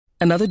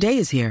Another day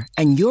is here,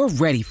 and you're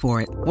ready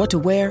for it. What to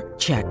wear?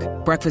 Check.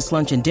 Breakfast,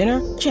 lunch, and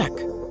dinner? Check.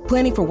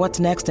 Planning for what's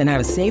next and how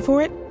to save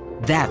for it?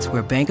 That's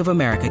where Bank of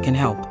America can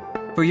help.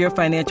 For your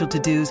financial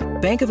to-dos,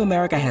 Bank of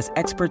America has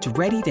experts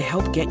ready to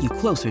help get you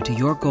closer to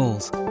your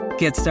goals.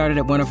 Get started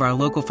at one of our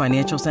local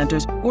financial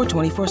centers or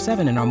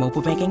 24/7 in our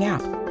mobile banking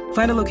app.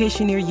 Find a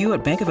location near you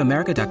at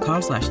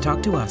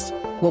bankofamerica.com/talktous.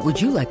 What would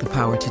you like the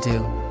power to do?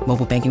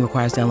 Mobile banking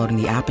requires downloading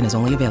the app and is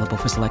only available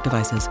for select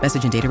devices.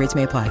 Message and data rates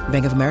may apply.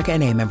 Bank of America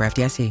N.A., member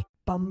FDIC.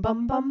 Bum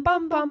bum bum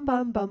bum bum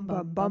bum bum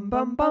bum bum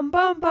bum bum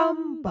bum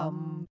bum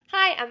bum.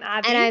 Hi, I'm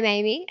Abby. And I'm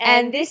Amy.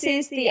 And this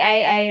is the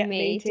AA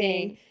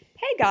meeting.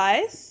 Hey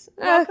guys,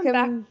 welcome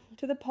back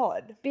to the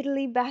pod.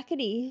 Bitterly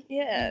backety.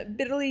 Yeah,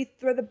 bitterly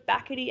throw the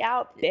backety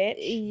out, bitch.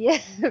 Yeah,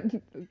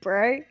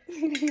 bro.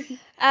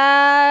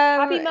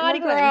 Happy Mardi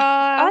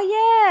Gras.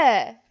 Oh,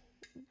 yeah.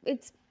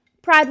 It's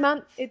Pride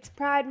Month. It's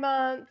Pride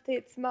Month.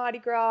 It's Mardi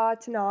Gras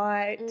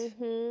tonight.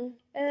 Mm-hmm.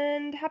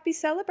 And happy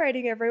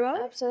celebrating,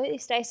 everyone. Absolutely.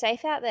 Stay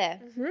safe out there.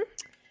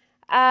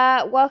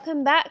 Mm-hmm.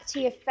 Welcome back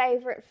to your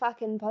favourite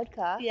fucking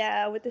podcast.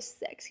 Yeah, with the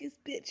sexiest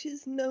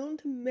bitches known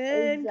to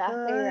mankind.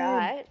 Exactly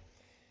right.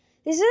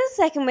 This is the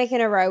second week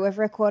in a row we've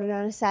recorded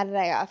on a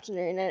Saturday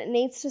afternoon and it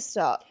needs to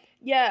stop.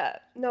 Yeah,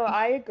 no,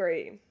 I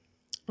agree.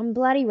 I'm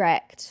bloody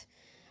wrecked.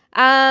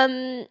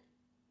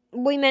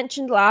 We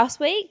mentioned last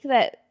week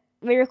that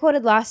we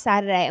recorded last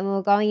Saturday and we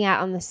were going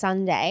out on the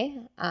Sunday,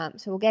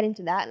 so we'll get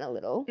into that in a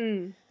little.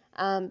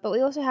 But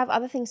we also have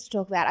other things to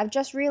talk about. I've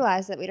just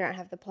realised that we don't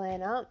have the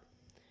plan up.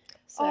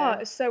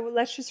 So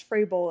let's just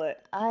freeball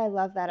it. I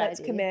love that idea. Let's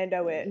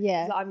commando it.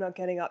 Yeah. 'Cause I'm not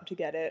getting up to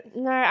get it.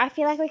 No, I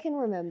feel like we can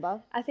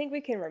remember. I think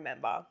we can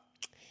remember.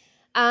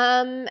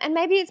 And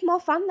maybe it's more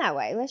fun that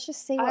way. Let's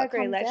just see what I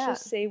agree. comes Let's out.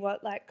 just see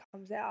what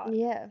comes out.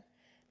 Yeah.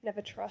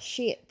 Never trust.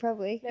 Shit,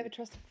 probably. Never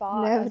trust a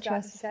fart. Never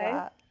trust a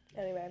fart.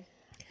 Anyway.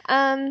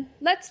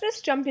 Let's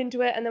just jump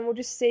into it and then we'll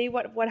just see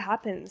what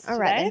happens all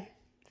today. right then.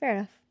 Fair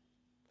enough.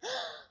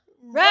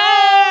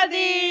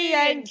 Ready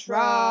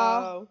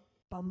intro.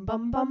 Bum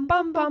bum bum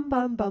bum bum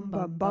bum bum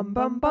bum bum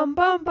bum bum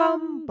bum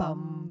bum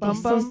bum. This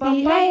is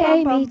the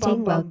AA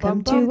meeting.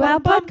 Welcome to our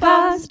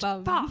podcast.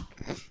 Fuck.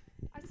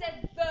 I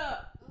said the.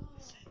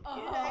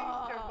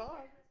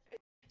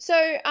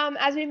 So,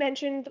 as we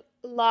mentioned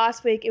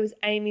last week, it was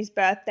Amy's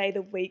birthday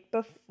the week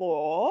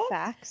before.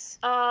 Facts.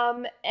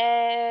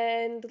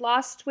 And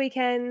last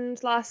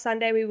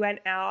Sunday, we went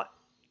out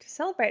to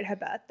celebrate her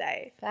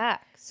birthday.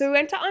 Facts. So we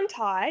went to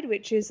Untied,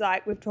 which is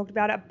we've talked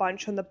about it a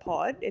bunch on the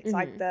pod. It's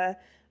like the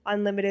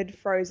unlimited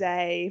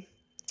Frosé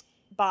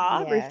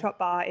bar, rooftop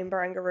bar in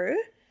Barangaroo.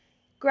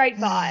 Great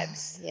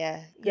vibes.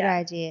 Yeah, good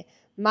idea.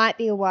 Might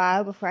be a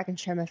while before I can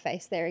show my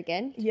face there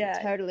again, to be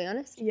totally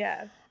honest.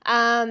 Yeah.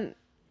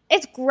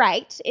 It's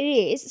great. It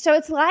is. So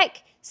it's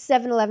like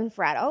 7-Eleven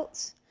for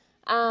adults.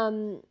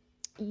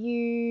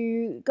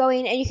 You go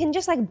in and you can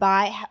just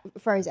buy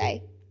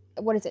Frosé.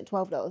 What is it,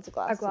 $12 a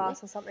glass? A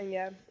glass or something,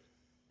 yeah.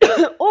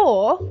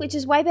 Or, which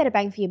is way better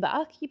bang for your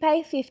buck, you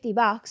pay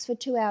 $50 for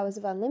 2 hours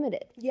of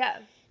unlimited. Yeah.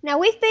 Now,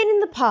 we've been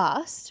in the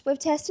past, we've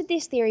tested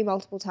this theory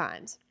multiple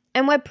times,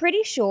 and we're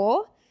pretty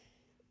sure,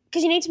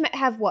 because you need to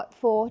have,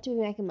 4 to be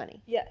making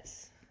money?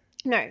 Yes.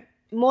 No,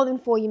 more than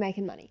 4 you're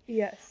making money.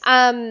 Yes.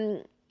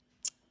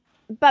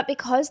 But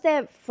because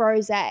they're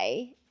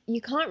frosé,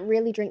 you can't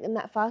really drink them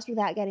that fast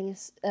without getting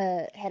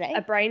a headache.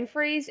 A brain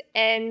freeze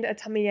and a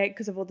tummy ache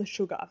because of all the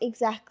sugar.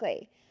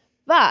 Exactly.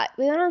 But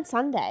we went on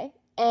Sunday,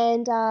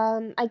 and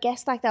I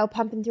guess they were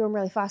pumping through them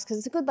really fast because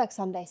it's a good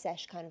Sunday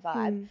sesh kind of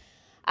vibe.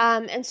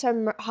 And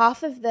so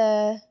half of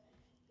the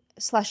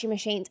slushy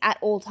machines at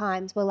all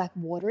times were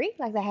watery,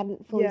 they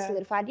hadn't fully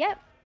solidified yet.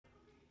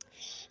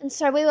 And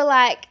so we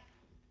were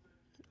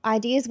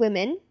ideas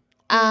women.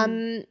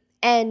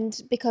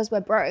 And because we're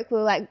broke, we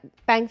were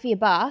bang for your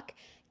buck,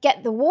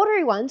 get the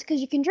watery ones because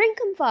you can drink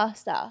them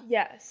faster.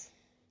 Yes.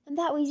 And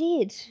that we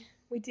did.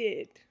 We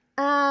did.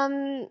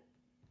 I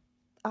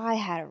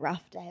had a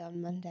rough day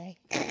on Monday.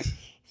 If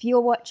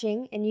you're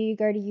watching and you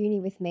go to uni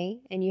with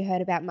me and you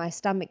heard about my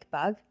stomach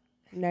bug,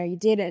 no, you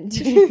didn't.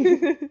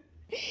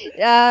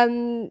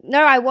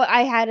 No,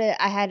 I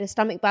had a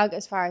stomach bug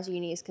as far as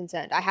uni is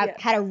concerned. I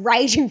had a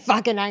raging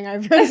fucking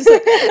hangover as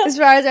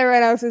far as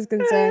everyone else is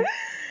concerned.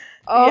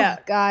 Oh,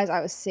 guys, I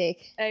was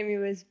sick. Amy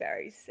was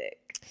very sick.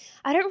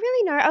 I don't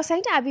really know. I was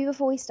saying to Abby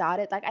before we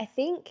started, I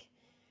think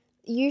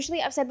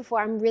usually I've said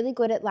before, I'm really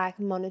good at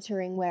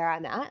monitoring where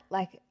I'm at.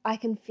 I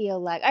can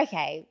feel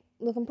okay,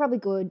 look, I'm probably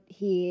good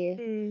here.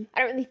 I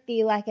don't really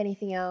feel like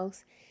anything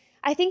else.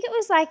 I think it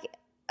was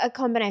a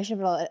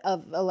combination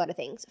of a lot of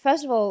things.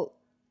 First of all,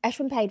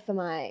 Ashwin paid for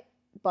my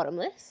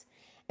bottomless.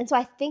 And so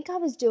I think I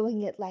was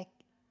doing it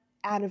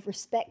out of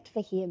respect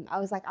for him. I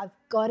was I've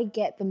got to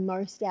get the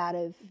most out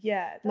of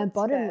my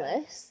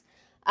bottomless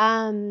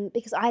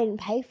because I didn't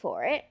pay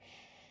for it.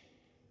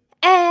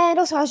 And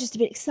also I was just a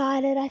bit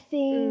excited, I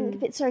think, a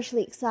bit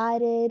socially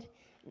excited.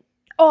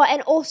 Oh,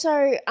 and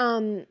also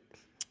I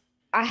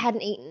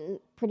hadn't eaten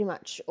pretty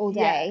much all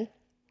day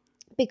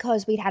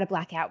because we'd had a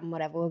blackout and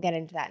whatever. We'll get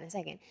into that in a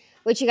second,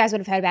 which you guys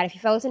would have heard about if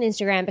you follow us on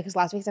Instagram because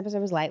last week's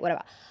episode was late,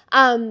 whatever.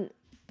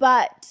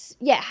 But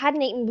yeah,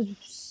 hadn't eaten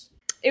was...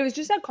 It was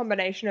just a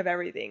combination of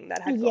everything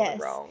that had gone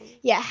wrong.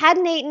 Yeah,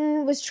 hadn't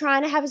eaten, was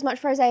trying to have as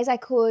much rosé as I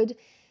could,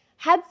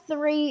 had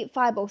 3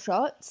 Fireball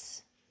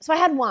shots. So I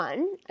had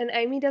 1. And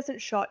Amy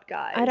doesn't shot,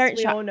 guys. I don't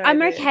shot.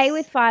 I'm okay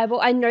with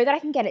Fireball. I know that I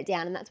can get it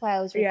down, and that's why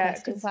I was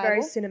requesting Fireball.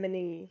 It's very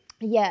cinnamony.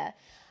 Yeah.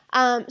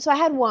 So I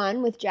had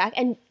 1 with Jack,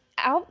 and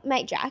our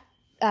mate Jack,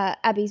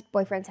 Abby's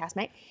boyfriend's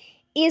housemate,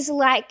 is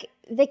like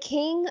the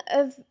king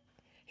of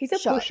He's a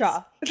shots.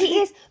 pusher. He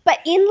is, but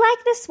in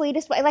like the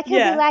sweetest way. Like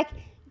he'll be like,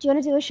 "Do you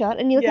want to do a shot?"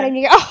 And you look at him and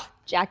you go, "Oh,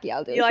 Jackie,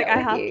 I'll do a shot." You're like,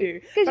 "I have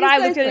to." But I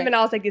looked at him and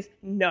I was like,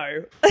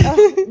 "No."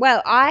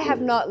 Well, I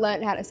have not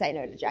learned how to say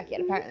no to Jack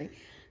yet, apparently.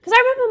 Because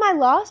I remember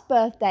my last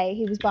birthday,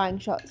 he was buying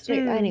shots too.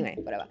 Anyway,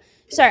 whatever.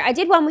 So I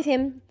did one with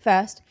him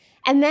first,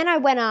 and then I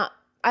went up,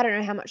 I don't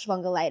know how much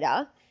longer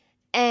later,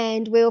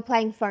 and we were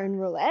playing phone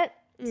roulette.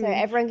 So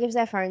everyone gives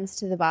their phones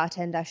to the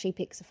bartender. She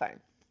picks a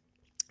phone.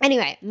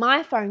 Anyway,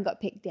 my phone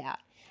got picked out.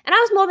 And I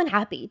was more than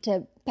happy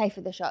to pay for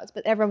the shots,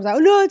 but everyone was like, "Oh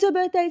no, it's her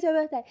birthday, it's her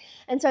birthday."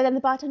 And so then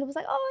the bartender was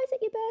like, "Oh, is it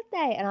your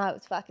birthday?" And I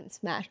was fucking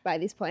smashed by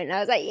this point. And I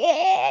was like,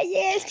 "Yeah,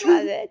 it's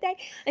my birthday."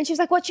 And she was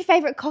like, "What's your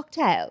favourite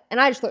cocktail?" And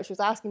I just thought she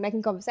was asking,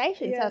 making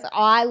conversation. So I was like,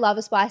 "I love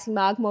a spicy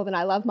marg more than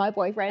I love my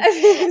boyfriend."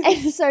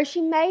 And so she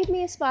made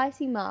me a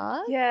spicy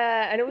marg.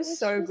 Yeah, and it was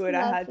so good.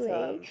 Lovely. I had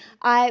some.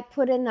 I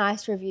put a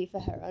nice review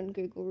for her on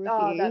Google Reviews.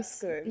 Oh,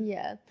 that's good.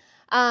 Yeah.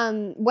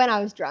 When I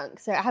was drunk,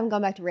 so I haven't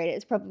gone back to read it.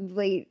 It's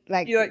probably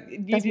like you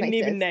didn't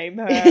even name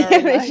her.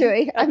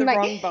 Literally, at the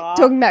wrong bar.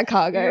 Talking about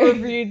cargo. You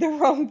reviewed the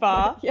wrong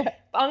bar. Yeah,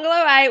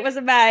 Bungalow 8 was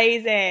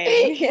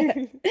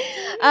amazing.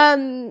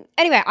 Yeah.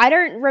 Anyway, I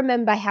don't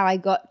remember how I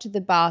got to the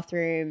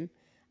bathroom.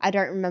 I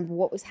don't remember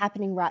what was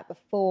happening right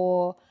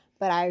before,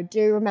 but I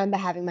do remember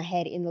having my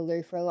head in the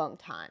loo for a long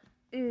time.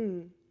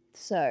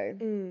 So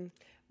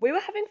we were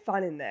having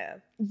fun in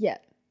there. Yeah.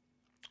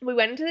 We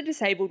went into the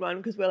disabled one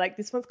because we're like,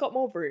 this one's got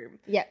more room.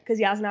 Yeah. Because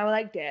Yaz and I were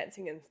like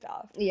dancing and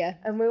stuff. Yeah.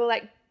 And we were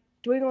like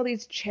doing all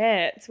these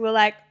chants. We're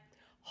like,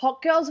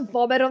 hot girls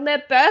vomit on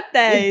their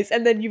birthdays.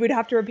 And then you would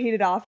have to repeat it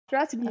after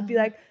us and you'd be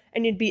like,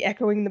 and you'd be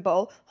echoing the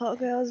bowl, hot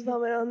girls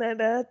vomit on their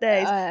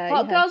birthdays.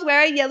 Hot girls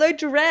wear a yellow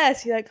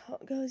dress. You're like,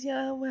 hot girls,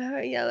 yeah, wear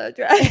a yellow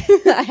dress.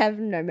 I have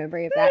no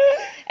memory of that.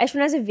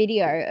 Ashwin has a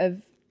video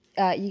of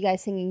you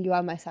guys singing You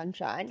Are My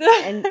Sunshine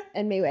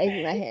and me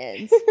waving my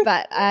hands,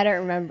 but I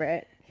don't remember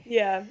it.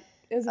 Yeah,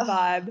 it was a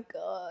vibe.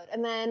 God.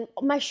 And then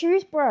my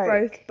shoes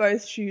broke.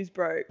 Both shoes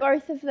broke.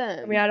 Both of them.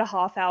 And we had a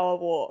half-hour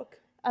walk.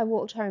 I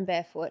walked home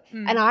barefoot.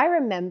 And I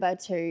remember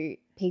too,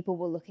 people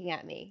were looking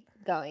at me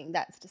going,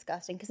 "That's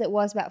disgusting," because it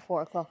was about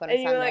 4 o'clock on a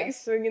Sunday. And you were like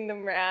swinging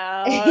them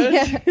around.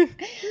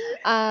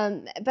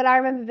 But I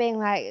remember being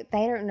like,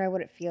 they don't know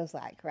what it feels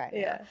like right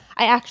now.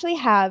 I actually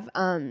have...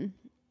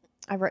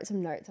 I wrote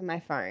some notes on my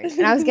phone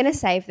and I was going to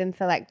save them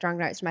for like drunk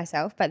notes to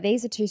myself, but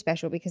these are too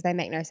special because they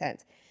make no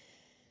sense.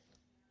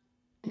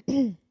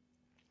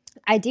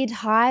 I did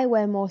high,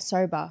 we're more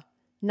sober,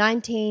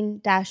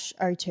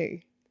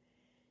 19-02.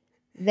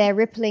 They're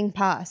rippling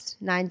past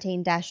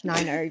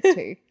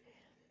 19-902.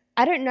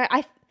 I don't know.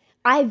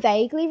 I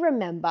vaguely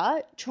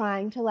remember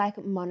trying to like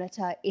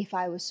monitor if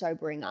I was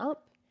sobering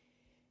up.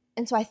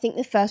 And so I think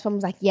the first one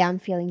was like, yeah, I'm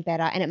feeling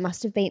better. And it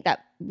must have been,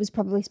 that was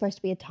probably supposed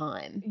to be a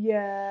time.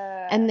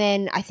 Yeah. And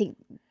then I think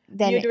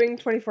then... You're doing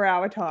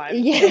 24-hour time.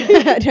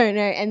 Yeah, I don't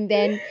know. And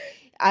then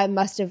I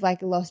must have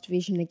like lost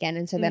vision again.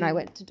 And so then I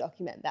went to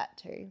document that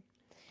too.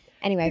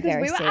 Anyway, because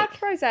very we were sick. at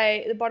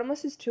Frosé, the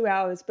bottomless is 2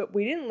 hours, but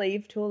we didn't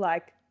leave till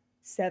like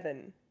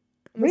 7.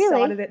 We Really?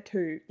 started at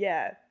 2,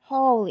 yeah.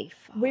 Holy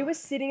fuck. We were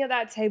sitting at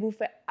that table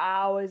for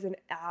hours and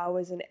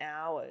hours and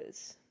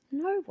hours.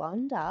 No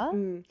wonder.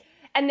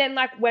 And then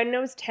like when it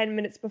was 10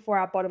 minutes before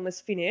our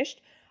bottomless finished,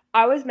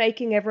 I was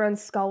making everyone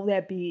scull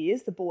their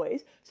beers, the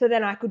boys, so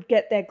then I could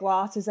get their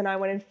glasses and I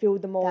went and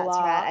filled them all up. That's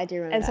right, I do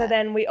remember And so that.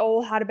 then we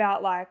all had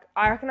about like,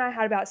 I reckon I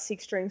had about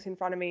 6 drinks in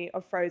front of me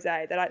of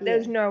Frosé that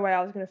there's no way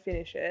I was going to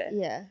finish it.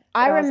 Yeah. But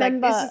I was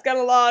remember. like, this is going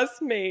to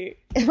last me.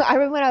 I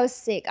remember when I was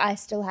sick, I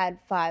still had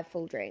 5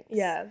 full drinks.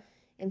 Yeah.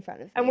 In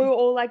front of me. And we were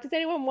all like, does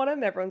anyone want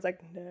them? Everyone's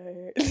like,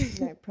 no.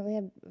 No, probably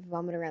had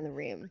vomit around the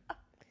rim.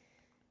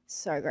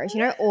 So gross.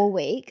 You know, all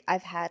week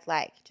I've had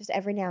like just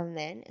every now and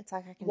then. It's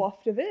like I can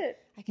Waft of it.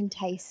 I can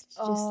taste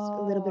just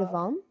a little bit of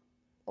vom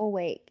all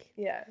week.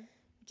 Yeah.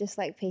 Just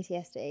like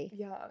PTSD.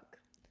 Yuck.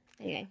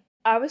 Anyway.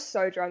 I was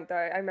so drunk though.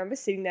 I remember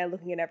sitting there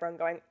looking at everyone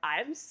going,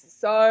 I'm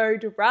so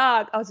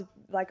drunk. I was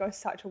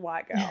such a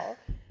white girl.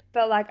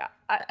 But like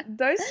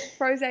those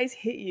Frosés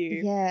hit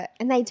you. Yeah.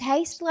 And they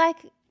taste like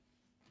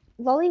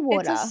lolly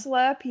water. It's a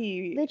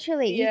Slurpee.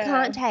 Literally. Yeah. You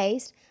can't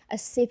taste a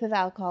sip of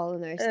alcohol in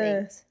those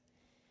things.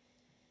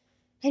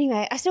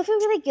 Anyway, I still feel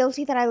really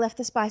guilty that I left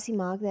the spicy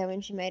marg there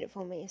when she made it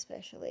for me,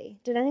 especially.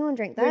 Did anyone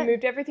drink that? We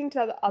moved everything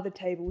to the other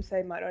tables.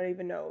 They might not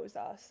even know it was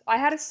us. I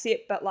had a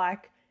sip, but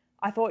like,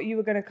 I thought you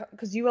were going to,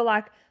 because you were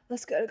like,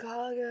 let's go to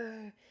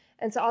cargo.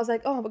 And so I was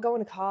like, oh, we're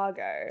going to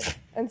cargo.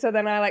 And so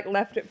then I like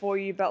left it for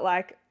you, but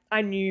like,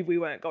 I knew we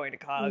weren't going to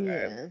Cargo.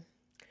 Yeah.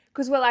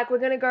 Because we're like, we're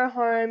going to go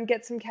home,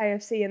 get some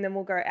KFC, and then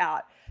we'll go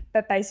out.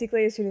 But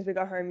basically, as soon as we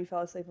got home, you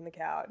fell asleep on the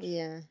couch.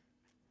 Yeah.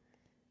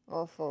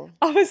 Awful.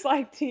 I was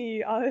like to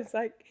you,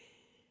 do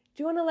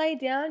you want to lay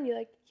down? You're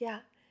like, yeah.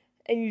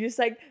 And you just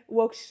like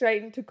walk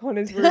straight into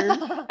Connor's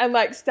room and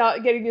like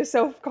start getting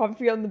yourself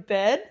comfy on the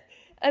bed.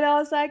 And I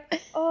was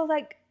like, oh,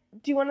 like,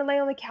 do you want to lay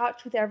on the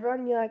couch with everyone?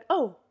 And you're like,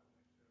 oh,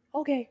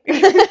 okay.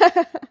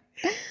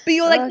 But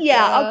you're like,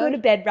 yeah, I'll go to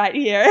bed right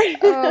here.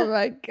 Oh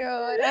my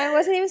God. I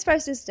wasn't even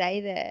supposed to stay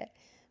there.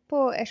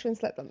 Poor Ashwin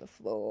slept on the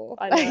floor.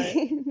 I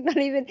know. Not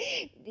even,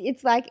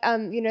 it's like,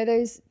 you know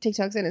those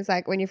TikToks and it's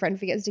like when your friend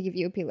forgets to give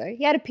you a pillow.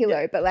 He had a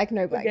pillow, but like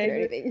no blanket or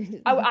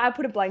anything. I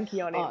put a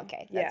blankie on him. Oh,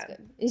 okay. That's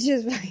good. It's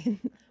just like.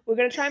 We're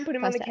going to try and put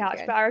him on the Must couch,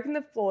 have but I reckon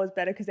the floor is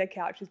better because their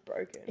couch is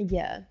broken.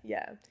 Yeah.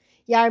 Yeah.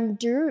 Yeah, I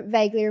do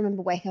vaguely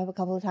remember waking up a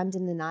couple of times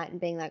in the night and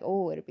being like,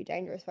 oh, it'd be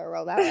dangerous if I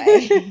roll that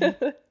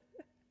way.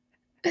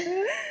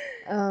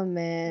 Oh,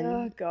 man.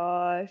 Oh,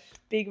 gosh.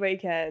 Big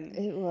weekend.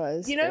 It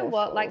was. You know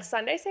what? awful. Like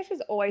Sunday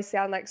sessions always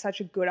sound like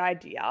such a good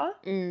idea.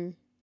 Mm.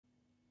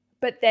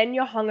 But then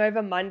you're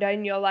hungover Monday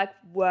and you're like,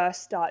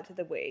 worst start to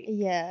the week.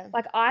 Yeah.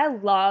 Like I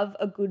love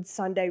a good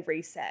Sunday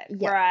reset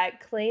where I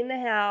clean the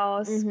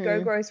house,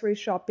 go grocery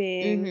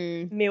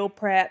shopping, meal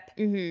prep,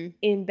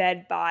 in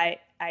bed by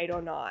 8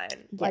 or 9.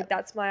 Like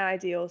that's my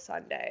ideal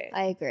Sunday.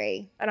 I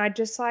agree. And I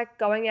just like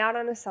going out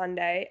on a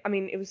Sunday. I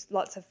mean, it was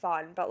lots of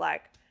fun, but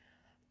like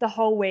the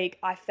whole week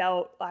I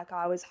felt like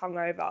I was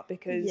hungover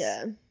because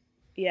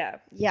Yeah,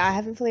 I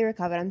haven't fully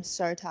recovered. I'm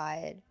so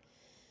tired.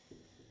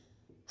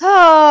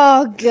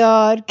 Oh,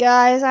 God,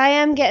 guys.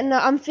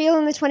 I'm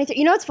feeling the 23.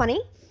 You know what's funny?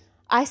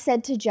 I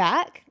said to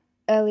Jack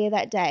earlier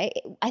that day,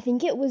 I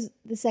think it was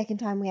the second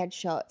time we had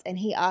shots, and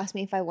he asked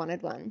me if I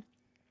wanted one.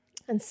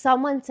 And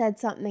someone said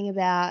something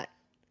about,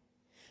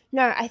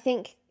 no, I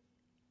think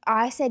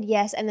I said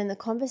yes, and then the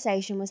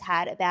conversation was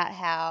had about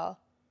how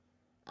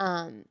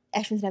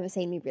Ashwin's never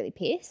seen me really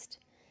pissed.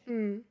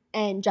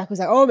 And Jack was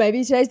like, oh,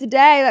 maybe today's the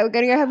day. Like, we're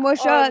going to go have more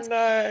shots. Oh,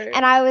 no.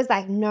 And I was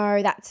like,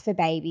 no, that's for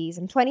babies.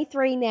 I'm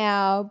 23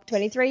 now.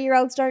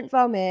 23-year-olds don't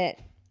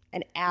vomit.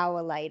 An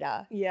hour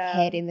later,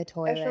 head in the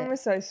toilet. Ashwin was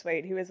so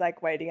sweet. He was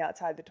like waiting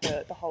outside the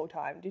toilet the whole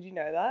time. Did you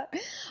know that?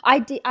 I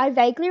did. I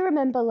vaguely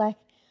remember like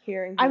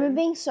hearing him. I remember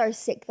being so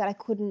sick that I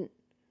couldn't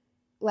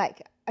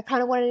like. I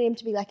kind of wanted him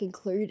to be like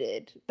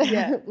included, but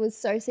I was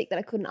so sick that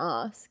I couldn't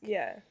ask.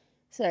 Yeah.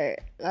 So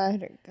I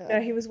don't know.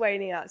 No, he was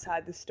waiting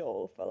outside the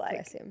stall for like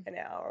Bless him. an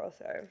hour or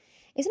so.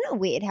 Isn't it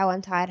weird how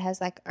Untied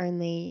has like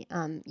only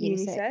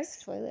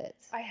unisex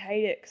toilets? I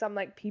hate it because I'm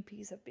like,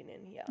 pee-pees have been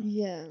in here.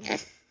 Yeah.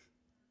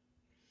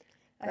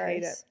 I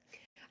hate it.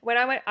 When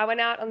I went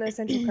out on the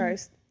Central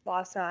Coast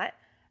last night,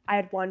 I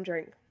had one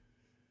drink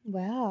the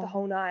Wow.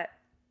 whole night.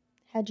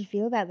 How'd you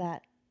feel about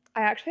that?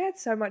 I actually had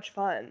so much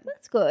fun.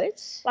 That's good.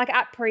 Like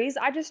at Pre's,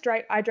 I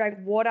drank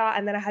water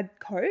and then I had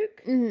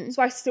Coke.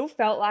 So I still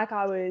felt like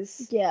I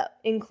was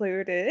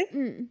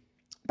included.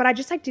 But I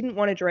just like didn't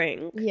want to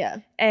drink. Yeah.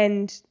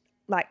 And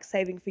like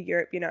saving for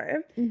Europe, you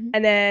know.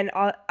 And then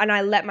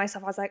I let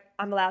myself, I was like,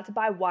 I'm allowed to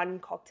buy one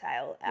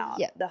cocktail out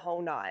the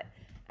whole night.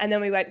 And then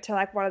we went to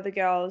like one of the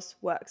girls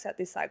works at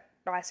this like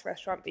nice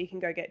restaurant, but you can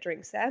go get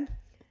drinks there.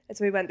 And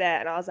so we went there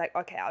and I was like,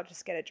 okay, I'll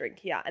just get a drink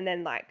here. And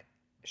then like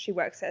she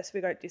works there, so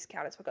we got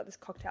discounted. So I got this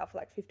cocktail for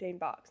like $15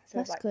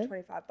 instead of like good.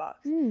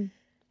 $25.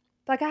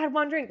 Like I had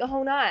one drink the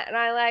whole night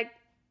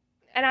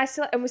and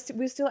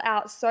we're still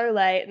out so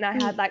late and I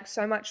had like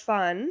so much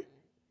fun.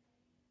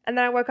 And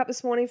then I woke up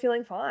this morning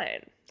feeling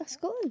fine. That's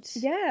good.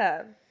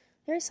 Yeah.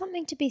 There is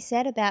something to be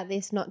said about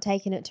this not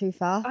taking it too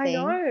far thing.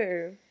 I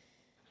know.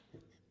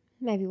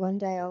 Maybe one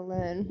day I'll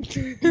learn.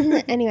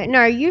 Anyway,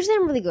 no, usually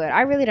I'm really good.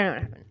 I really don't know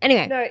what happened.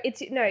 Anyway.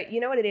 No,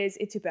 you know what it is?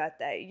 It's your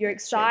birthday. You're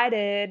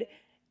excited.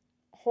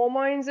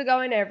 Hormones are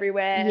going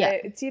everywhere. Yeah.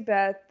 It's your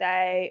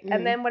birthday.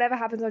 And then whatever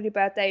happens on your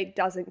birthday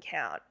doesn't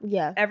count.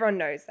 Yeah. Everyone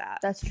knows that.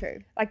 That's true.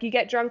 Like you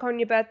get drunk on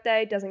your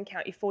birthday, doesn't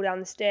count. You fall down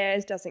the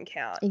stairs, doesn't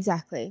count.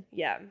 Exactly.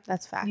 Yeah.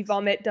 That's fact. You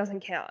vomit, doesn't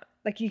count.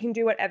 Like you can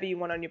do whatever you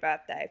want on your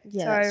birthday.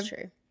 Yeah, that's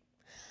true.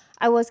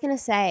 I was going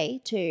to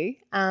say too,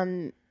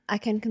 I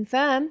can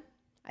confirm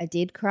I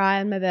did cry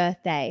on my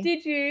birthday.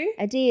 Did you?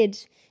 I did.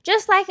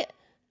 Just like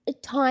a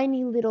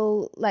tiny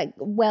little like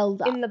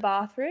welled up. In the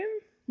bathroom?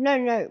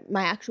 No,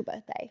 my actual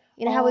birthday.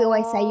 You know how we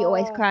always say you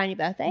always cry on your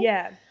birthday?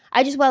 Yeah.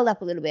 I just welled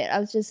up a little bit.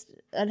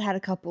 I'd had a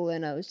couple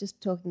and I was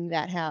just talking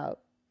about how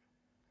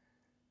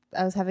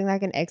I was having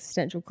like an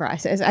existential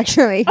crisis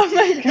actually. Oh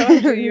my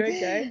God, are you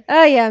okay?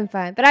 Oh yeah, I'm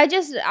fine. But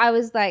I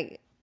was a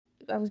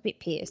bit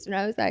pissed and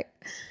I was like,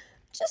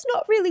 just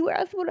not really where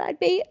I thought I'd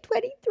be at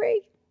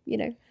 23, you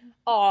know.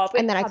 Oh, but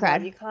and then I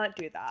cried. On, you can't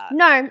do that.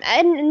 No,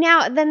 and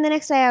then the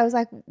next day I was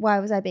like, why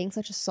was I being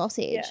such a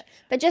sausage? Yeah.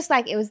 But just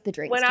like it was the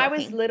drinks. When talking. I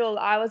was little,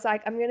 I was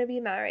like, I'm going to be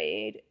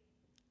married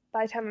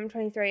by the time I'm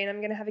 23 and I'm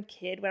going to have a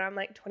kid when I'm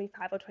like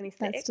 25 or 26.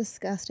 That's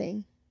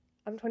disgusting.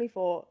 I'm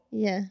 24.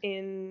 Yeah.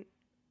 In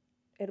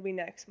It'll be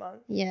next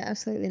month. Yeah,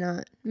 absolutely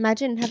not.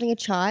 Imagine having a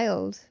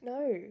child.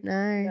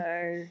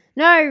 No.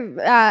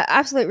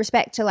 Absolute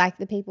respect to like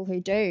the people who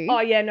do.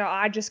 Oh yeah, no,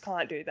 I just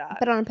can't do that.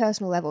 But on a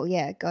personal level,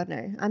 yeah, God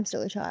no, I'm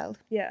still a child.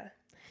 Yeah.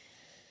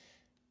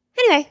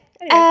 Anyway,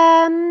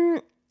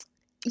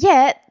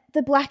 yeah,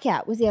 the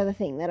blackout was the other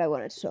thing that I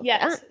wanted to talk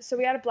Yes. about. So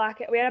we had a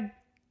blackout. We had a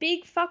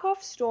big fuck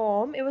off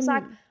storm. It was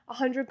like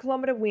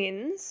 100-kilometer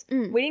winds.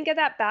 We didn't get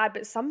that bad,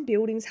 but some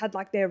buildings had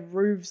like their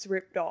roofs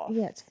ripped off.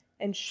 Yeah, it's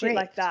and shit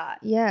like that.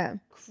 Yeah.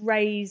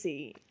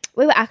 Crazy.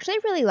 We were actually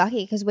really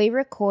lucky because we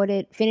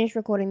finished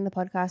recording the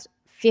podcast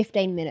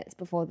 15 minutes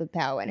before the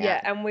power went out. Yeah,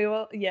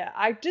 and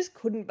I just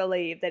couldn't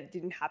believe that it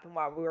didn't happen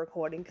while we were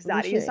recording because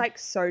that is like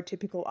so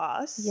typical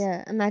us.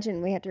 Yeah,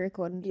 imagine we had to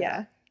record and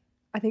yeah.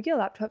 I think your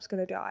laptop's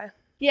going to die.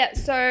 Yeah,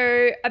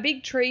 so a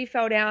big tree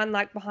fell down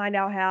like behind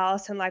our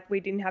house and like we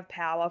didn't have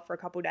power for a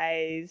couple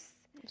days.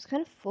 It was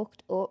kind of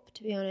fucked up,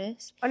 to be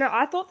honest. I know,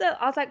 I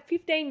was like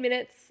 15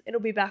 minutes, it'll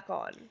be back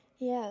on.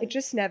 Yeah. It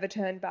just never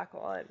turned back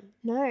on.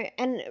 No,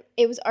 and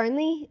it was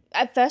only,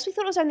 at first we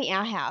thought it was only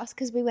our house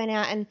because we went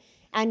out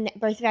and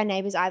both of our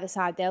neighbours either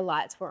side, their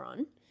lights were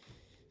on.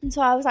 And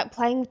so I was like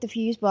playing with the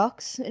fuse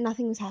box and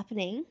nothing was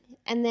happening.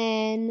 And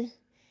then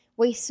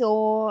we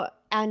saw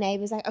our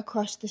neighbours like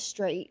across the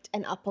street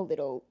and up a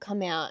little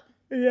come out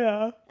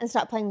and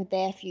start playing with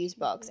their fuse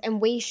box.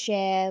 And we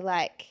share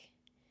like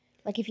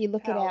if you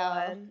look power at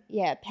our line.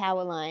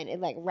 Power line, it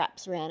like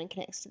wraps around and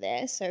connects to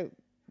there. So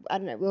I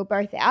don't know, we were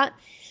both out.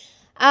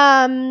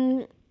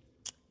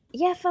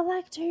 For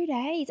like 2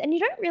 days. And you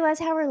don't realise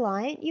how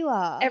reliant you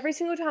are. Every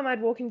single time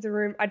I'd walk into the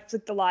room, I'd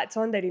flick the lights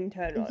on, they didn't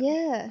turn on.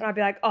 Yeah. And I'd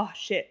be like, oh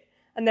shit.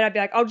 And then I'd be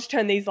like, I'll just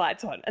turn these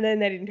lights on. And then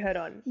they didn't turn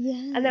on.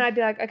 Yeah. And then I'd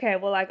be like, okay,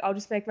 well, like, I'll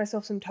just make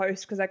myself some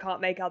toast because I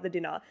can't make other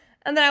dinner.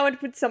 And then I would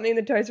put something in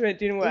the toaster and it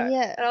didn't work.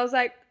 Yeah. And I was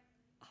like,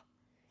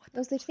 it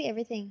was literally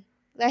everything.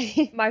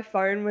 Like my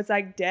phone was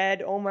like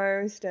dead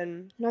almost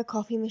and no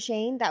coffee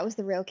machine. That was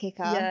the real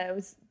kicker. yeah, it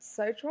was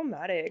so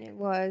traumatic. It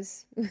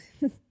was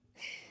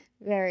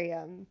very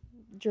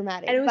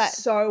dramatic. And it was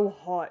so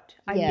hot.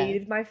 I Yeah.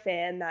 needed my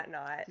fan that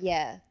night.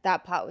 Yeah,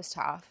 that part was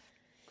tough.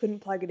 Couldn't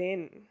plug it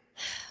in.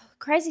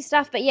 Crazy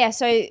stuff. But yeah,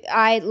 so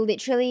I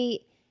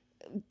literally,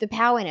 the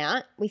power went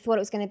out. We thought it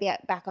was going to be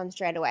back on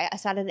straight away. I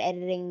started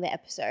editing the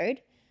episode,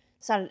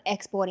 started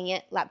exporting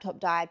it. Laptop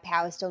died.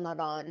 Power still not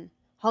on.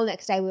 Whole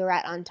next day we were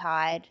at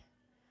Untied.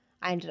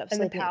 I ended up And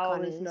the sleeping at power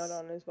Connor's. was not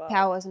on as well.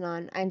 Power wasn't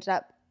on. I ended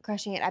up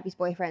crashing at Abby's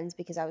boyfriend's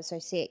because I was so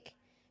sick.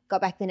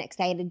 Got back the next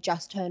day. It had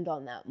just turned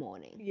on that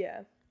morning.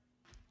 Yeah.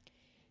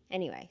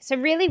 Anyway, so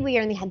really we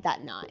only had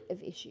that night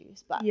of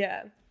issues. But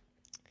Yeah.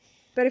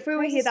 But if we were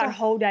Crazy here that stuff.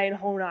 whole day and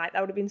whole night,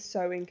 that would have been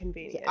so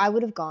inconvenient. I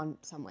would have gone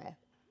somewhere.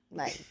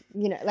 Like,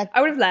 like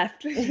I would have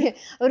left. I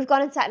would have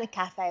gone and sat in a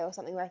cafe or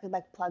something where I could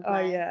like plug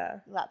my yeah.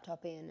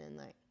 laptop in and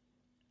like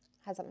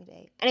have something to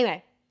eat.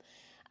 Anyway.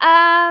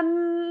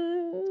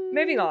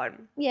 Moving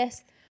on.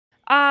 Yes.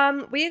 We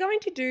are going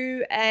to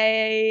do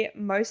a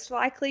most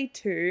likely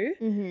to.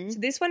 Mm-hmm. So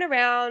this went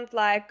around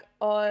like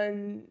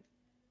on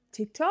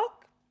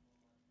TikTok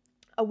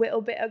a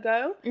little bit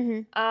ago.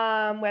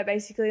 Mm-hmm. Where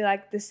basically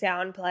like the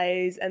sound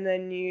plays and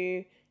then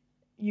you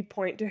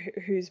point to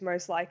who's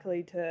most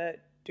likely to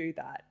do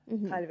that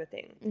kind of a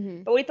thing.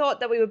 Mm-hmm. But we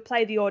thought that we would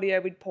play the audio,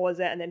 we'd pause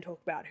it, and then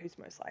talk about who's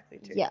most likely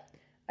to. Yeah.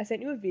 I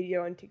sent you a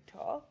video on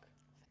TikTok.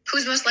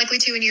 Who's most likely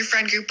to in your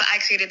friend group, but I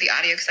created the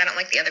audio because I don't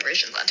like the other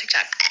versions on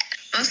TikTok.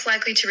 Most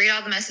likely to read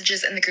all the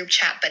messages in the group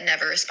chat but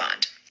never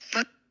respond.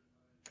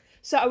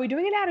 So are we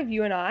doing it out of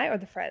you and I or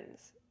the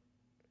friends?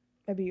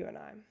 Maybe you and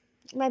I.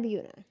 Maybe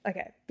you know.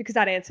 Okay, because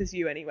that answers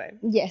you anyway.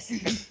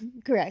 Yes.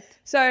 Correct.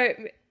 So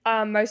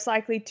most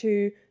likely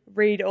to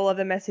read all of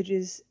the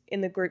messages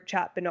in the group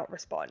chat but not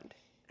respond.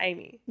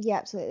 Amy. Yeah,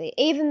 absolutely.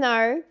 Even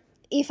though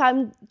if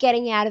I'm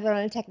getting out of it on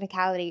a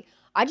technicality,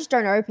 I just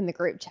don't open the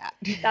group chat.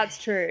 That's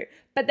true.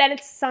 But then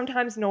it's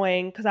sometimes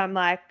annoying because I'm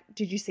like,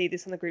 did you see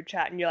this on the group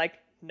chat? And you're like,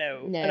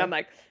 no. And I'm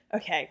like,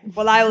 okay,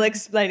 well, I will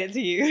explain it to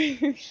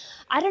you.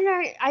 I don't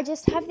know. I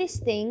just have this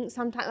thing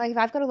sometimes, like if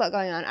I've got a lot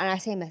going on and I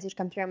see a message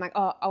come through, I'm like,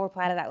 oh, I'll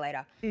reply to that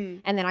later.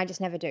 And then I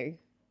just never do.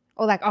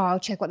 Or like, oh, I'll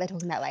check what they're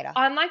talking about later.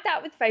 I'm like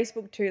that with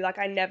Facebook too. Like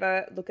I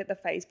never look at the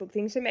Facebook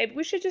thing. So maybe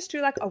we should just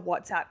do like a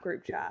WhatsApp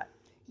group chat.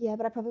 Yeah,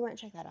 but I probably won't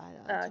check that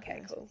either. Oh, to be okay,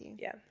 honest cool. with you.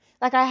 Yeah.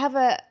 Like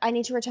I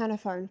need to return a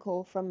phone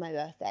call from my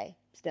birthday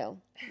still.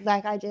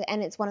 Like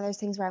and it's one of those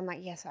things where I'm like,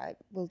 yes, I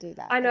will do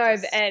that. I know,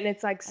 and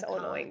it's like so can't.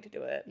 annoying to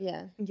do it.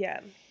 Yeah.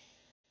 Yeah.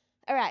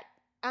 All right.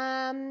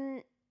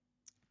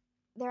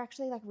 They're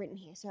actually like written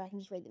here, so I can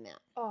just read them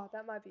out. Oh,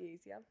 that might be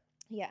easier.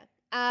 Yeah.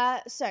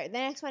 So the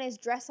next one is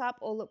dress up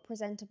or look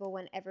presentable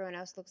when everyone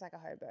else looks like a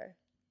hobo.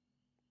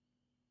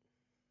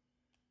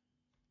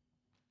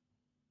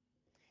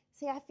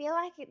 See, I feel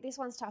like this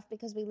one's tough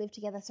because we live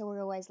together, so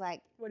we're always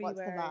like, What are what's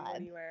you wearing? the vibe?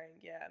 What are you wearing?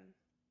 Yeah.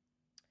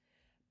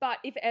 But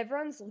if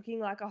everyone's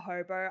looking like a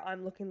hobo,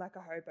 I'm looking like a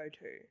hobo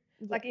too.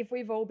 Yeah. Like if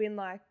we've all been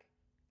like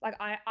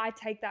I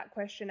take that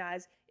question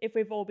as if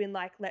we've all been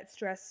like, let's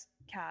dress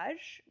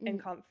cash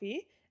and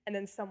comfy, and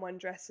then someone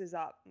dresses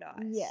up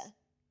nice. Yeah.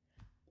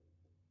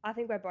 I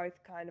think we're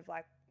both kind of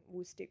like,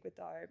 we'll stick with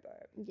the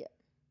oboe. Yeah.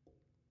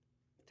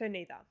 So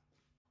neither.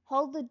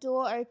 Hold the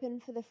door open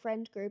for the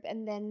friend group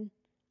and then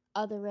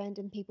other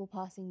random people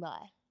passing by.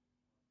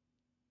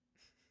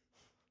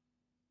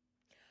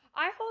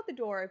 I hold the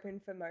door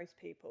open for most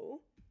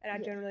people, and I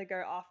Yeah. generally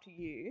go after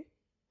you.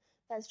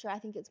 That's true. I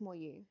think it's more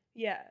you.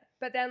 Yeah.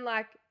 But then,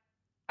 like,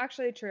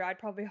 actually true, I'd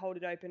probably hold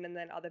it open and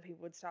then other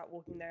people would start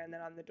walking there and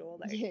then I'm the door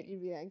lady. Yeah,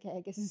 you'd be like, okay,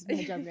 I guess this is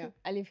my job now.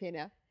 I live here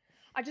now.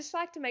 I just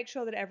like to make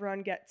sure that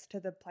everyone gets to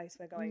the place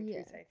we're going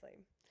Yeah. to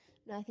safely.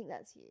 No, I think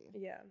that's you.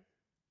 Yeah.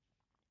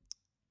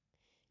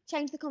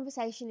 Change the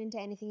conversation into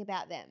anything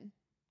about them.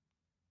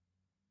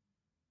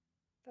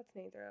 That's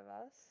neither of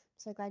us.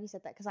 So glad you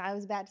said that because I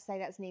was about to say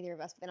that's neither of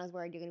us, but then I was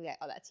worried you're going to be like,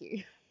 oh, that's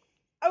you.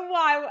 Oh,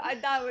 why?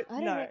 That would, I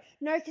don't know.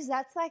 No, because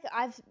that's like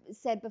I've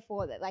said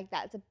before that like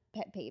that's a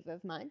pet peeve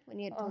of mine when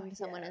you're talking to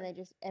someone and they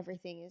just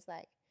everything is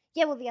like,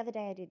 yeah, well, the other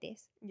day I did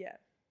this. Yeah.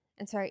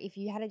 And so if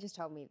you had just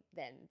told me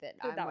then that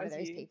I'm that one of was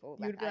those you. people,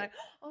 You would be like,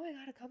 oh my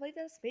God, I can't believe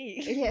that I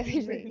speak. yeah,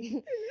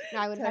 literally. No,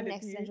 I would have had an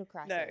Turned into you. existential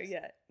crisis. No,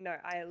 yeah. No,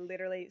 I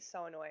literally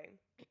so annoying.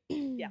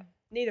 Yeah.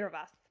 Neither of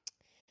us.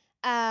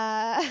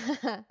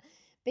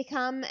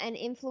 Become an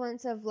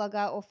influencer,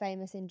 vlogger, or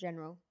famous in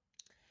general.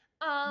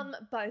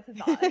 Both of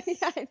us.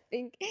 I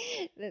think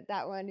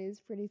that one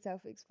is pretty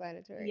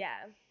self-explanatory.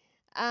 Yeah.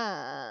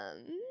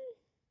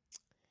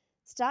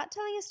 Start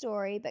telling a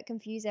story but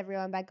confuse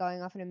everyone by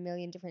going off on a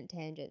million different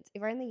tangents.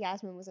 If only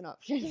Yasmin was an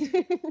option.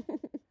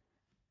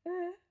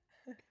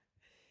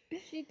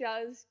 She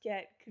does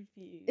get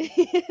confused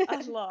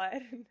a lot.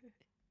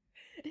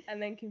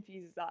 And then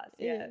confuses us.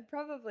 Yeah.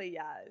 Probably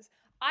Yaz.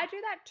 I do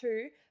that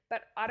too,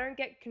 but I don't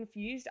get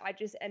confused. I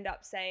just end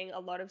up saying a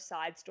lot of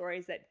side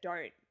stories that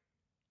don't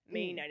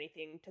mean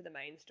anything to the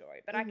main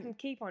story. But I can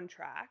keep on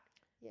track.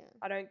 Yeah.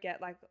 I don't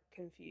get like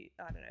confused.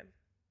 I don't know.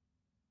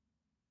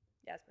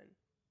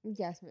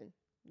 Yasmin.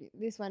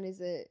 This one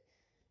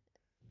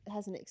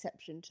has an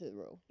exception to the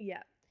rule.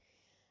 Yeah.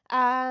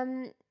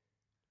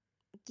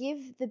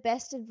 Give the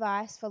best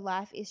advice for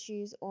life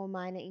issues or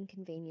minor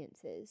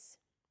inconveniences.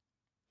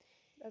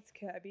 That's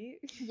Kirby.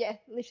 Yeah,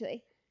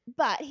 literally.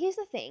 But here's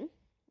the thing.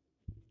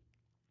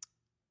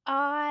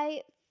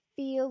 I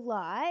feel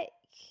like,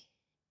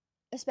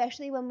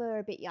 especially when we were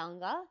a bit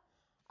younger,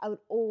 I would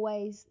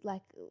always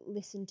like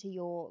listen to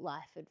your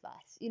life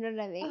advice. You know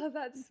what I mean? Oh,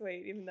 that's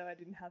sweet, even though I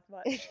didn't have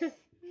much.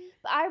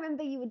 But I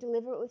remember you would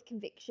deliver it with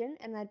conviction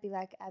and I'd be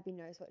like, Abby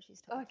knows what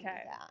she's talking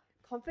about.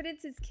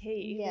 Confidence is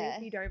key, even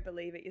if you don't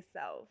believe it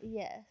yourself.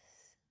 Yes.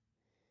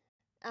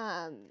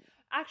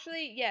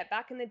 Actually, yeah,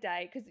 back in the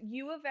day, because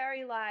you were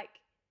very like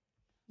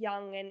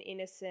young and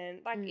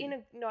innocent, like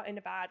not in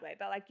a bad way,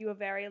 but like you were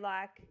very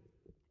like,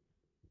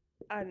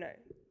 I don't know,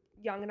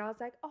 young, and I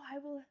was like, oh, I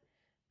will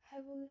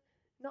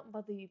not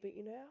bother you, but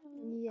you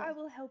know, I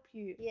will help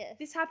you. Yes.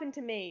 This happened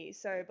to me,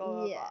 so blah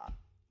blah blah.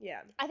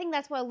 Yeah. I think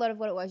that's what a lot of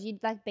what it was.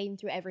 You'd like been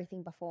through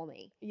everything before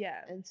me. Yeah.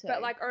 And so,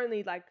 but like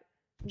only like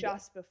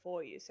just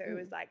before you, so it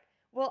was like,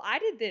 well, I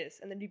did this,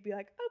 and then you'd be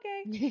like,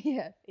 okay.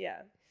 Yeah.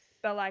 Yeah.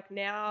 But like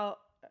now,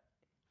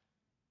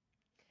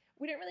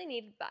 we don't really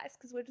need advice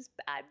because we're just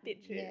bad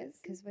bitches. Yes,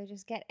 because we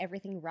just get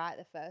everything right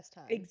the first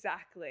time.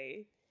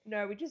 Exactly.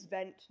 No, we just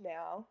vent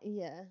now.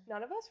 Yeah.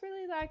 None of us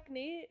really like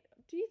need.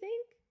 Do you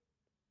think?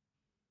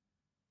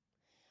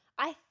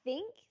 I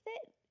think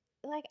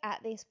that like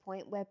at this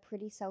point we're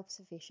pretty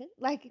self-sufficient.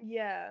 Like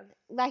Yeah.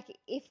 like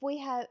if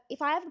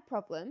I have a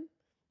problem,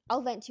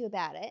 I'll vent to you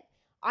about it.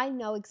 I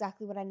know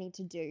exactly what I need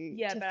to do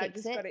Yeah, to but fix I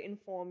just it. got to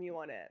inform you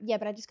on it. Yeah,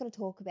 but I just got to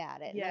talk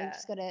about it. Yeah.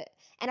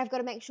 And I've got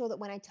to make sure that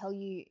when I tell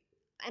you,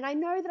 and I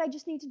know that I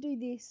just need to do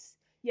this.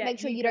 Yeah. Make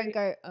sure you don't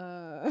go,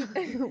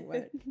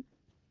 what?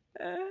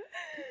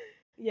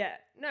 Yeah.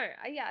 No.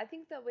 Yeah. I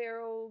think that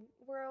we're all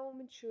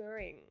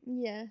maturing,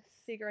 Yes.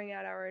 figuring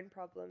out our own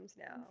problems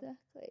now.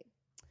 Exactly.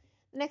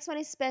 The next one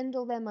is spend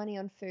all their money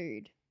on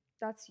food.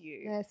 That's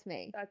you. That's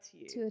me. That's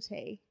you. To a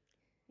T.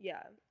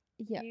 Yeah.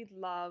 Yeah. You'd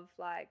love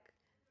like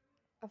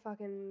a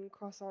fucking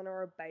croissant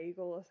or a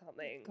bagel or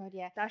something. God,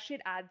 yeah. That shit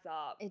adds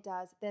up. It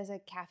does. There's a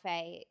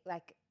cafe,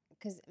 like,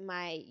 because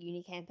my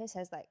uni campus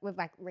has, like, we've,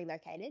 like,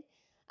 relocated.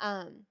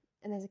 And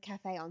there's a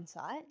cafe on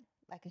site,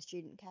 like a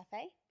student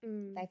cafe.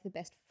 They have the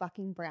best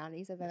fucking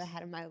brownies I've ever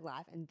had in my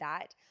life. And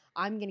that,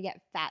 I'm going to get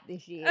fat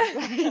this year.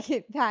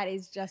 Like, that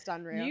is just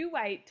unreal. You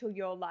wait till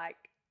you're like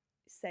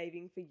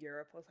saving for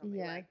Europe or something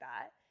like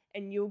that.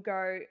 And you'll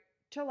go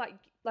to like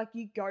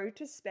you go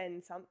to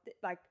spend something,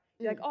 like,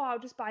 you're like, oh, I'll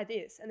just buy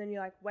this. And then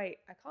you're like, wait,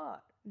 I can't.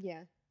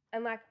 Yeah.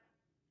 And like,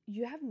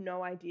 you have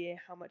no idea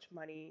how much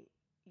money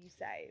you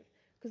save.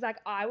 Because like,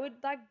 I would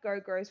like go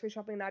grocery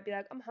shopping and I'd be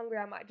like, I'm hungry,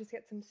 I might just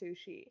get some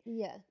sushi.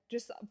 Yeah.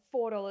 Just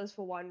 $4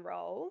 for one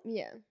roll.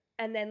 Yeah.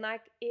 And then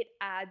like, it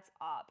adds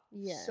up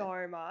Yeah.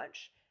 so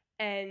much.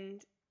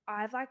 And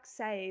I've like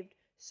saved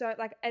so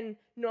like, and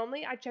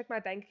normally I check my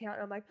bank account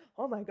and I'm like,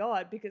 oh my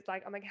God, because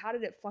like, I'm like, how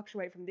did it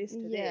fluctuate from this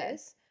to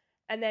this?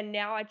 And then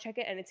now I check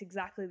it and it's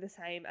exactly the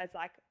same as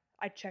like,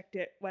 I checked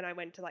it when I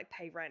went to like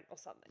pay rent or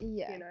something,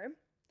 Yeah. you know?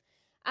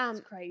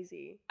 It's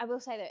crazy. I will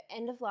say that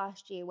end of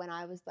last year when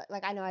I was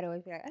like I know I'd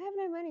always be like, I have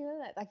no money.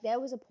 Like there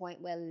was a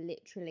point where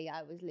literally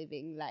I was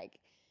living like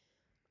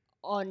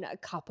on a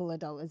couple of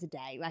dollars a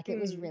day. Like it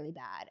was really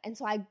bad. And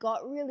so I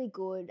got really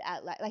good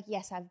at like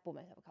yes, I've bought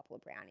myself a couple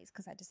of brownies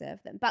because I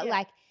deserve them. But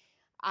like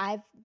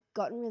I've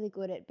gotten really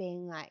good at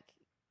being like,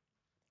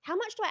 how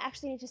much do I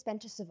actually need to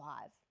spend to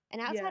survive?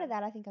 And outside of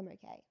that, I think I'm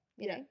okay.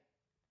 You know?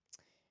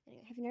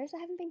 Anyway, have you noticed I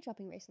haven't been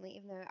shopping recently,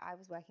 even though I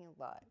was working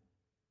a lot?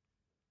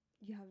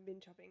 You haven't been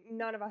shopping.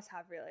 None of us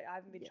have really. I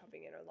haven't been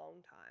shopping in a long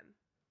time.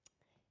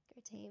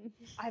 Go team.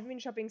 I haven't been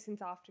shopping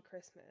since after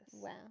Christmas.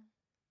 Wow.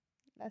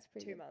 That's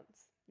pretty 2 good.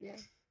 months. Yeah.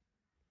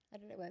 I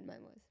don't know when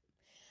mine was.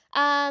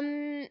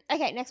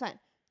 Okay, next one.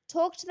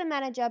 Talk to the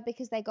manager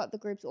because they got the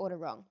group's order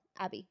wrong.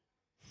 Abby.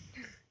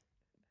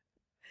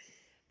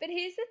 But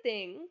here's the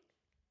thing.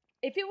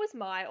 If it was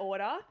my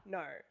order,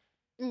 no.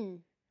 Mm.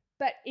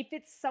 But if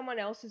it's someone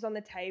else's on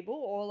the table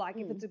or like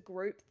if it's a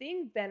group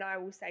thing, then I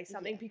will say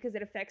something because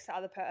it affects the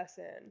other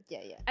person.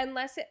 Yeah.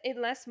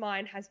 Unless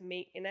mine has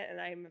meat in it and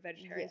I am a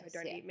vegetarian, so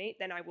I don't eat meat,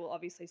 then I will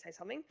obviously say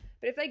something.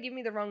 But if they give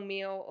me the wrong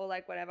meal or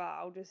like whatever,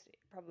 I'll just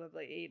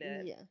probably eat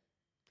it. Yeah.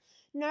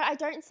 No, I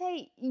don't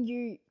say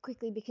you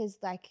quickly because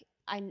like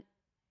I've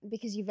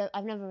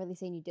never really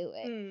seen you do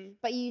it.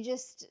 But you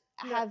just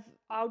have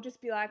I'll just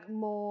be like,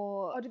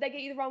 more. oh, did they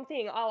get you the wrong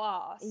thing? I'll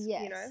ask.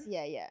 Yes. You know?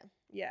 Yeah.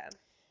 Yeah.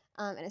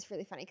 And it's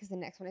really funny because the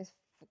next one is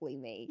fully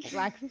me.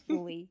 Like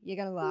fully. You're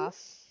gonna laugh.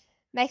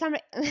 Make up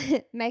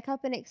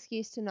an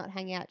excuse to not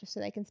hang out just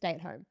so they can stay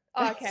at home.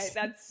 Oh, okay,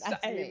 that's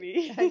Amy.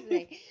 Me. That's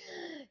me.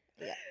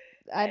 Yeah.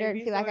 I don't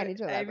Amy's feel like I need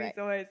to elaborate. Amy's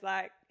always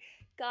like,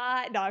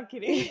 God, no, I'm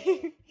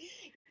kidding.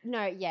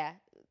 No, yeah.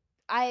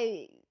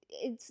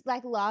 It's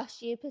like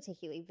last year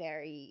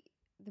particularly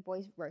the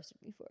boys roasted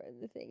me for it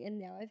and the thing, and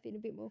now I've been a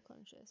bit more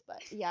conscious.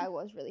 But yeah, I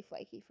was really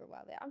flaky for a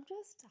while there. I'm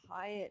just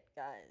tired,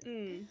 guys.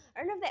 I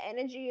don't have the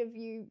energy of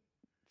you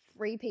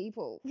free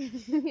people.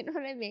 You know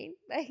what I mean?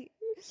 Like,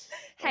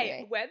 hey,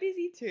 anyway. we're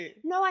busy too.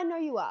 No, I know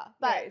you are,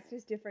 but Yeah, it's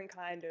just different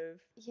kind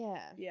of.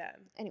 yeah.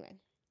 Anyway,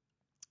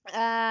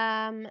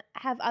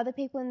 have other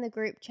people in the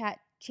group chat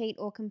cheat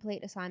or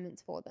complete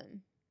assignments for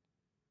them?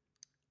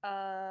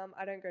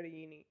 I don't go to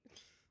uni.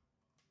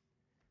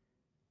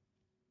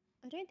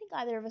 I don't think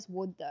either of us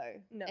would though.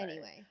 No.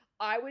 Anyway.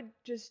 I would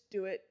just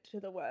do it to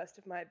the worst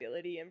of my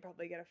ability and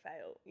probably get a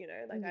fail, you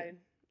know? Like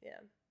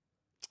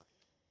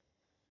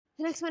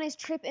The next one is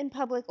trip in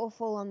public or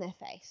fall on their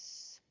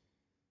face.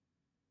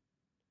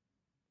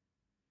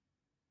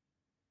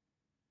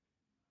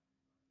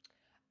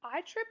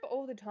 I trip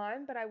all the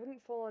time, but I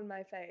wouldn't fall on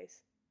my face.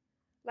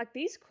 Like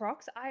these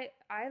Crocs, I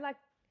like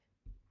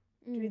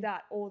do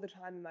that all the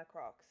time in my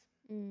Crocs.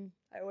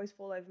 I always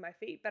fall over my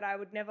feet, but I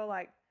would never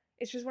like,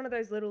 it's just one of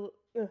those little,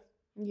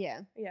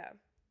 Yeah. yeah.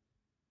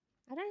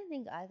 I don't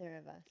think either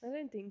of us. I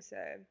don't think so.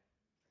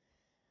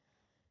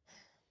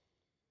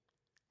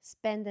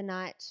 Spend the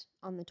night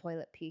on the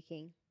toilet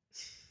puking.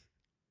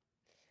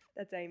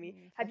 That's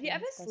Amy. Have you fucking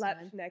ever that's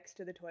slept mine. next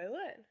to the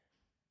toilet?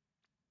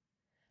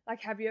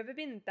 Like, have you ever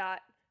been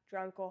that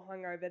drunk or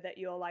hungover that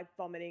you're like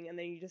vomiting and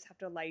then you just have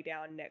to lay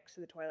down next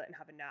to the toilet and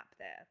have a nap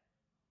there?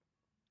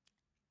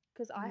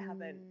 Because I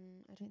haven't.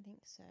 I don't think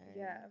so.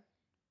 Yeah.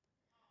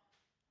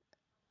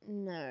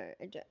 No.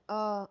 I don't.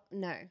 Oh,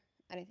 no.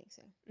 I don't think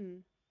so. Mm.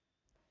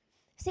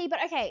 See,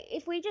 but okay,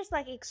 if we just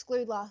like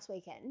exclude last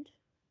weekend,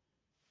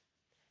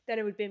 Then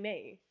it would be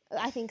me.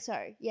 I think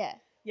so. Yeah.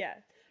 Yeah.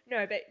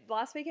 No, but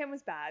last weekend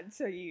was bad,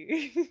 so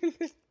you.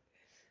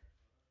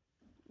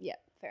 Yeah,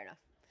 fair enough.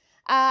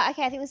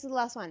 Okay, I think this is the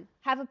last one.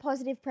 Have a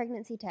positive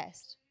pregnancy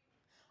test.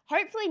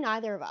 Hopefully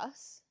neither of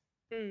us.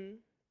 Well,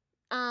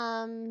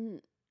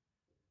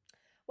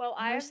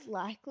 Most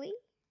likely.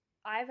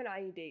 I have an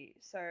IUD,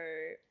 so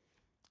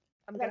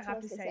I'm That's gonna what have I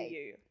was to gonna say say.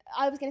 you.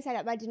 I was going to say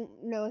that, but I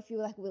didn't know if you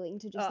were like willing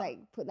to just like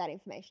put that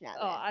information out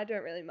Oh, there. I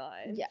don't really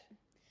mind. Yeah.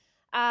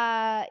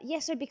 Yeah,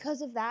 so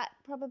because of that,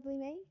 probably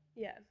me.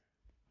 Yeah.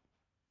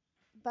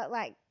 But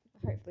like,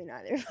 hopefully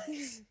neither of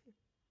us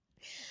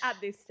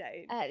At this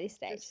stage. at this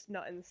stage. It's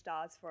not in the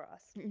stars for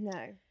us.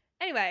 No.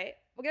 Anyway,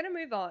 we're going to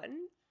move on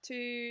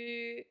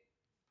to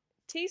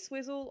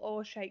T-Swizzle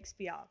or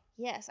Shakespeare.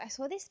 Yes, I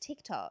saw this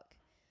TikTok,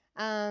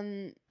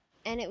 and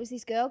it was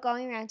this girl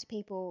going around to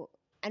people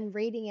and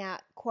reading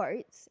out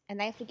quotes, and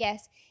they have to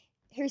guess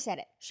who said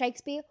it,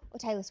 Shakespeare or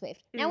Taylor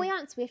Swift. Now, we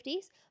aren't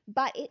Swifties,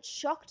 but it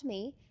shocked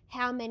me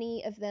how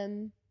many of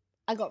them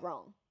I got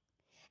wrong.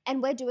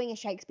 And we're doing a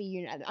Shakespeare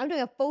unit. I'm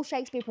doing a full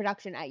Shakespeare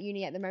production at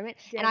uni at the moment,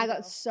 and I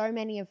got so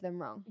many of them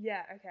wrong.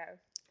 Yeah, okay.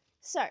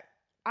 So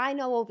I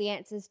know all the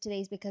answers to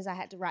these because I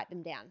had to write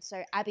them down.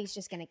 So Abby's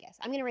just going to guess.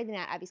 I'm going to read them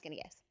out. Abby's going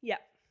to guess. Yeah.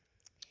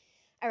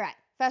 All right.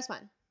 First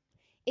one.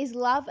 Is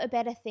love a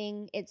better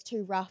thing? It's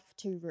too rough,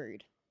 too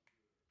rude.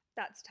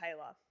 That's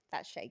Taylor.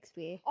 That's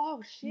Shakespeare.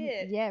 Oh,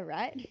 shit. Yeah,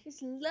 right? Is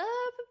love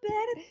a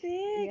better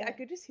thing? Yeah. I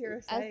could just hear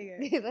her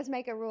saying it. Let's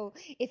make a rule.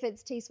 If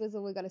it's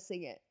T-Swizzle, we've got to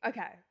sing it.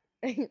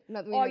 Okay.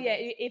 Not that we Oh, know yeah.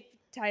 this. If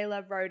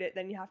Taylor wrote it,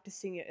 then you have to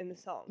sing it in the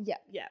song. Yeah.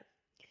 Yeah.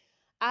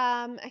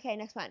 Okay,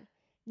 next one.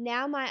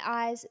 Now my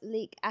eyes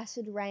leak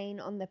acid rain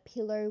on the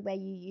pillow where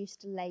you used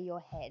to lay your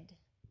head.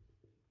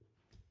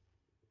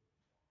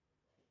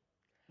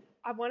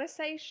 I want to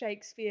say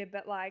Shakespeare,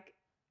 but like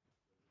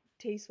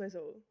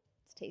T-Swizzle.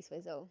 It's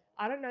T-Swizzle.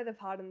 I don't know the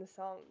part in the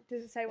song.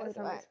 Does it say what Neither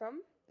song do I. it's from?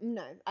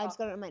 No, I just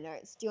got it on my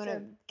notes. Do you want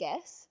to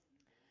guess?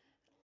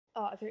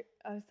 Oh, I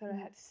thought I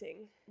had to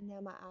sing. Now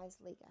my eyes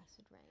leak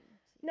acid rain.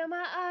 Now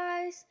my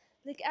eyes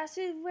like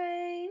acid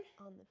rain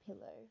On the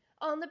pillow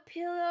on the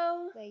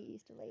pillow where you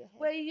used to lay your head.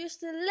 where you used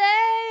to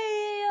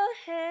lay your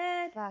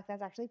head. Fuck,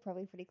 that's actually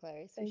probably pretty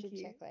close. We Thank should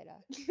you. check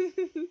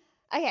later.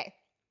 Okay.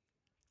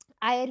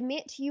 I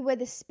admit you were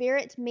the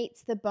spirit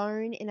meets the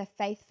bone in a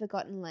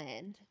faith-forgotten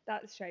land.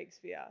 That's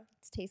Shakespeare.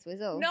 It's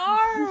T-Swizzle.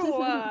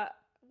 No!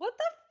 What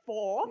the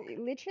fork?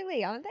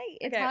 Literally, aren't they?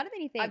 It's Okay, harder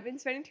than you think. I've been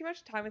spending too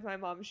much time with my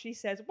mum. She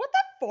says, "What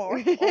the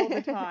fork?" all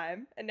the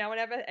time. And now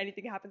whenever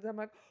anything happens, I'm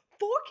like,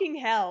 "Forking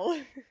hell."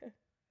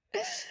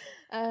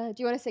 Do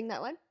you want to sing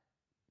that one?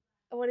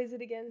 What is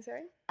it again,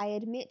 sorry? I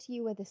admit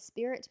you were the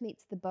spirit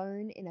meets the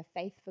bone in a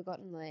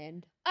faith-forgotten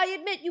land. I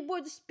admit you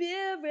were the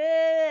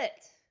spirit.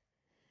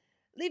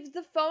 Leaves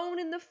the phone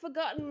in the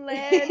forgotten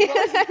land.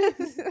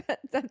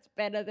 That's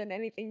better than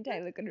anything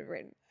Taylor could have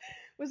written.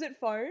 Was it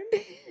phone?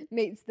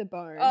 Meets the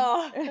bone.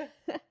 Oh,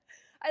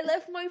 I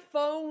left my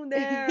phone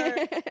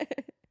there.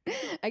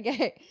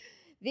 Okay.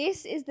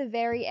 This is the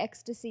very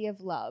ecstasy of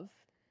love.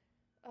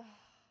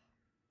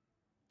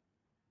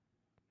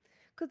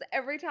 Because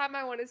every time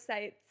I want to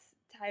say it's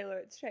Taylor,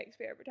 it's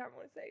Shakespeare. Every time I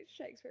want to say it's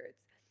Shakespeare,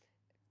 it's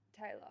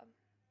Taylor.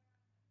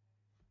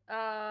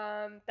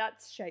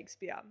 That's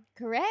Shakespeare.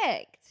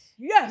 Correct.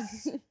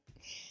 Yes.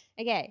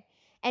 Okay.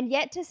 And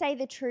yet to say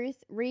the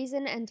truth,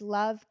 reason and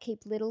love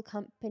keep little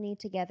company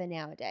together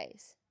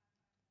nowadays.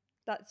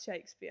 That's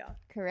Shakespeare.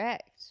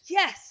 Correct.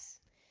 Yes.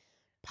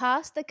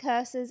 Past the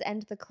curses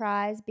and the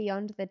cries,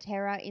 beyond the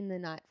terror in the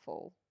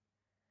nightfall.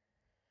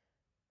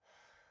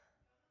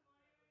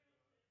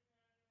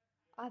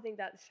 I think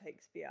that's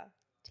Shakespeare.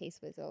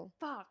 T-Swizzle.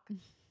 Fuck.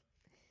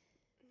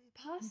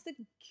 Past the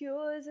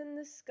cures in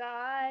the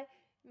sky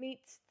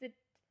meets the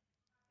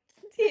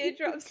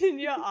teardrops in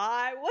your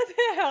eye. What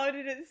the hell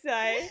did it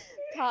say?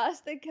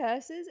 Past the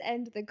curses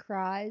and the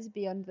cries,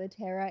 beyond the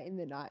terror in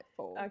the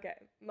nightfall. Okay,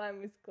 mine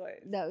was close.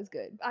 That was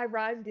good. I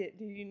rhymed it.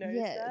 Did you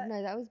notice that?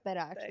 No, that was better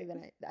actually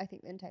Thanks. than I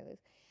think than Taylor's.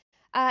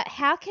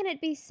 How can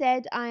it be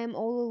said I am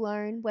all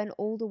alone when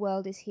all the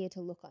world is here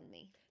to look on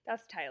me?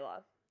 That's Taylor.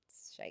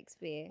 It's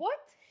Shakespeare. What?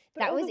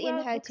 But That all was the in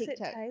world her looks at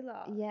TikTok. Taylor.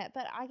 Yeah,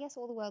 but I guess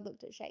all the world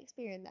looked at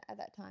Shakespeare at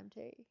that time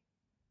too.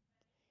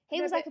 He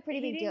No, was like but a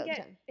pretty he big deal didn't at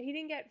the get- time. He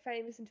didn't get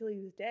famous until he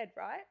was dead,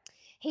 right?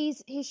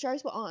 His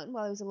shows were on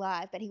while he was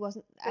alive, but he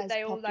wasn't But as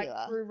they all popular.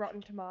 like threw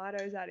Rotten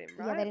Tomatoes at him,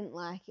 right? Yeah, they didn't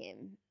like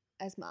him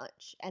as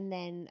much. And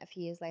then a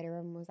few years later,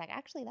 everyone was like,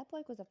 actually, that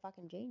bloke was a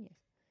fucking genius.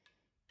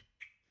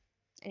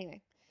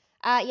 Anyway,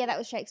 yeah, that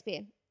was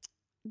Shakespeare.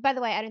 By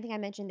the way, I don't think I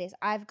mentioned this.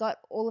 I've got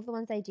all of the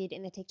ones they did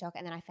in the TikTok,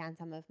 and then I found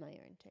some of my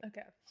own too.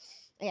 Okay.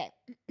 Okay.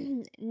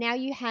 Now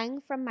you hang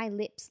from my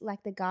lips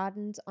like the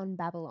gardens on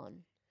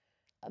Babylon.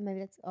 Or maybe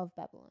that's of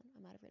Babylon.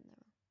 I might have written that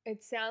wrong.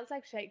 It sounds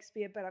like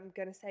Shakespeare, but I'm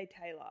gonna say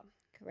Taylor.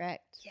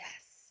 Correct.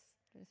 Yes.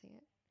 I'm gonna sing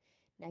it.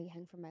 Now you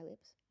hang from my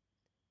lips.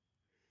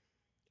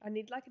 I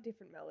need like a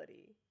different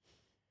melody.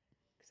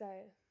 Cause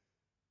I.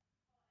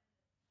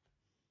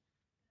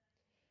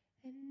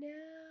 And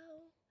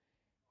now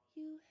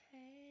you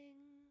hang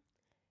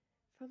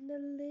from the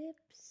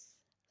lips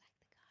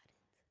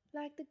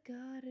like the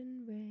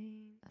garden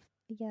rain.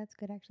 Yeah, that's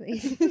good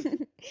actually.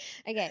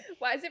 Okay.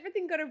 Why has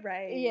everything got a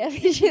rain? Yeah,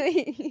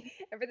 literally.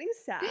 Everything's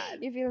sad.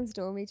 You're feeling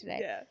stormy today.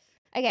 Yeah.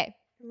 Okay.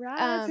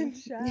 Rise and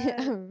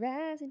shine.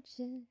 Rise and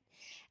shine.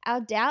 Our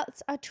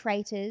doubts are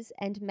traitors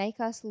and make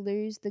us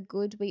lose the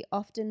good we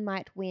often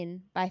might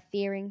win by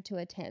fearing to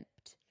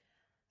attempt.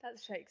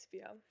 That's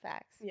Shakespeare.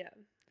 Facts. Yeah.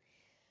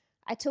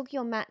 I took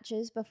your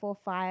matches before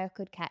fire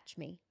could catch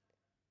me.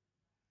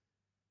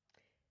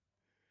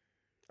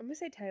 I'm gonna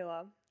say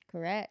Taylor.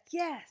 Correct.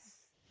 Yes.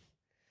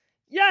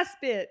 Yes,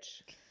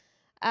 bitch.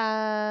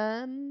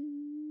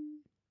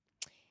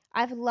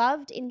 I've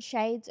loved in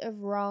shades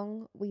of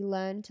wrong. We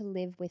learn to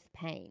live with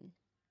pain.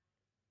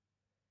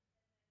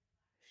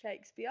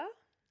 Shakespeare.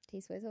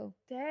 T-Swizzle.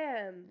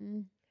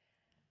 Damn.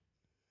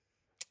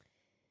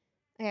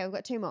 Okay, we've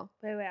got two more.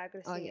 Wait, I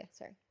gotta Oh sing yeah, it.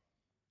 sorry.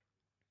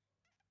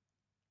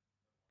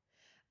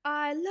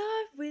 I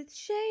love with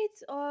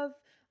shades of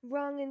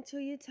wrong until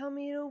you tell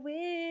me to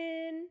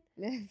win.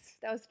 Yes.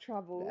 That was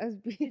trouble. That was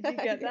Did you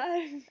get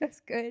that?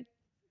 That's good.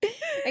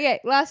 Okay,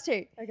 last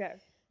two. Okay.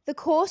 The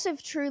course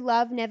of true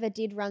love never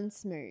did run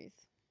smooth.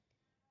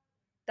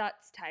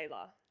 That's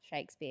Taylor.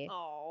 Shakespeare.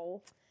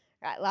 Oh.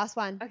 Right, last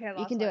one. Okay, last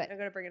you can do one. it. I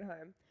gotta bring it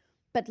home.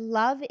 But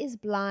love is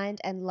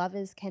blind and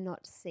lovers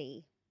cannot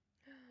see.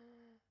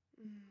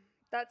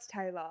 That's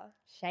Taylor.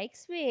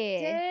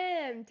 Shakespeare.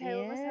 Damn.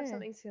 Taylor must have Yeah.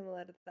 something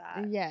similar to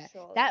that. Yeah.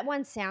 surely. That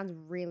one sounds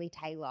really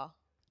Taylor,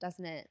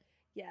 doesn't it?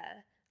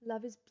 Yeah.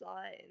 Love is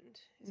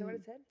blind. Is that what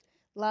it said?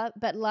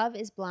 Love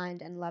is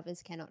blind and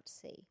lovers cannot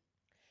see.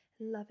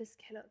 Lovers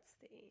cannot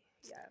see.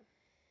 Yeah.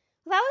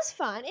 Well, that was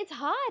fun. It's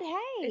hard,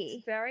 hey?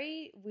 It's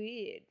very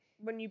weird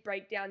when you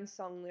break down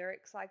song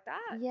lyrics like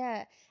that.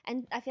 Yeah.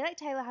 And I feel like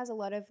Taylor has a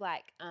lot of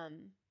like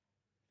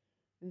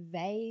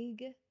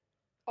vague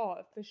Oh,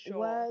 for sure.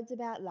 words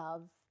about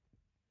love.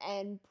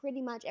 And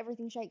pretty much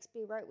everything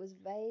Shakespeare wrote was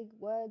vague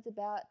words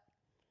about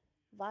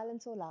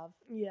violence or love.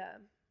 Yeah.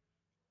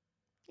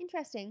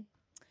 Interesting.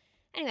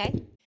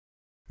 Anyway,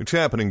 It's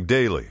happening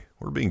daily.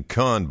 We're being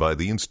conned by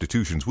the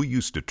institutions we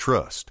used to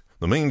trust.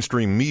 The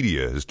mainstream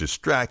media is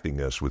distracting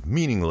us with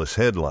meaningless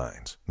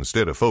headlines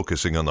instead of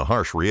focusing on the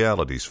harsh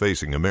realities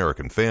facing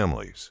American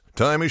families.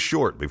 Time is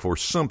short before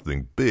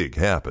something big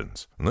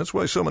happens, and that's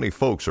why so many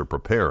folks are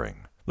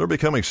preparing. They're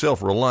becoming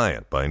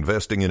self-reliant by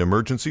investing in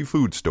emergency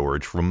food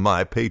storage from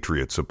My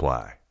Patriot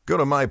Supply. Go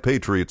to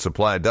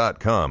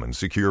MyPatriotSupply.com and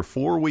secure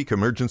 4-week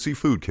emergency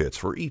food kits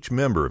for each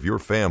member of your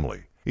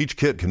family. Each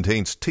kit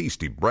contains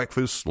tasty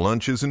breakfasts,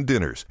 lunches, and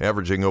dinners,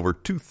 averaging over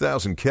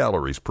 2,000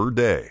 calories per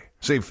day.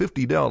 Save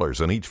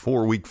 $50 on each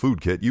 4-week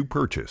food kit you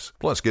purchase.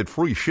 Plus, get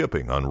free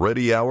shipping on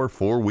Ready Hour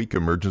 4-week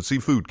emergency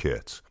food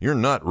kits. You're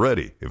not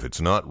ready if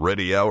it's not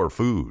Ready Hour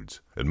foods.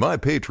 At My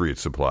Patriot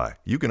Supply,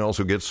 you can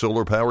also get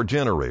solar power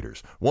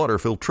generators, water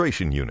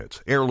filtration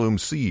units, heirloom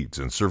seeds,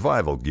 and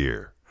survival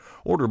gear.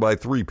 Order by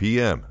 3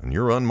 p.m. and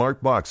your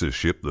unmarked boxes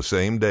ship the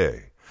same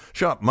day.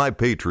 Shop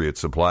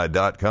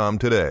MyPatriotSupply.com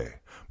today.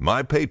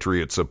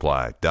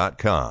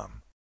 MyPatriotSupply.com.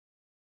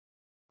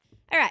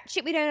 all right,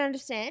 shit we don't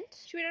understand.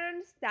 Which we don't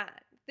understand.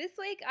 This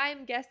week,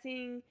 I'm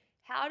guessing,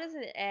 how does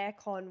an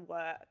aircon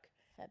work?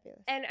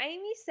 Fabulous. And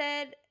Amy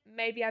said,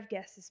 maybe I've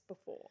guessed this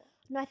before.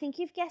 No, I think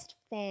you've guessed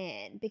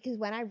fan because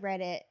when I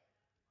read it,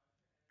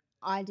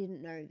 I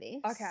didn't know this.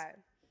 Okay.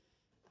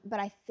 But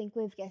I think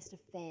we've guessed a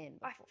fan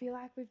before. I feel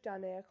like we've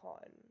done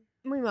aircon.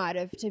 We might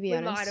have, to be We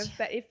honest. might have,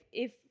 but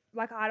if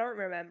like I don't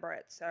remember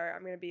it, so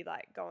I'm gonna be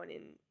like going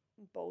in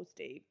balls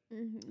deep,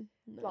 Mm-hmm.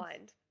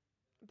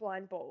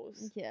 blind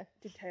balls. Yeah.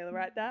 Did Taylor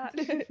write that?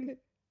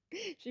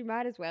 She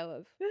might as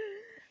well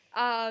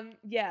have.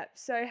 Yeah.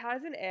 So how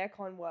does an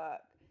aircon work?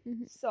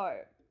 Mhm. So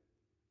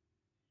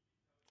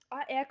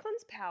are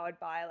aircons powered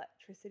by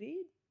electricity?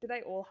 Do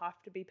they all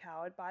have to be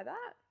powered by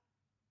that?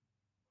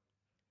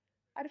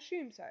 I'd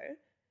assume so.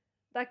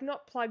 Like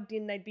not plugged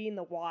in, they'd be in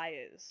the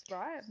wires,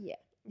 right? Yeah.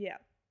 Yeah.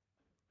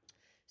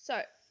 So,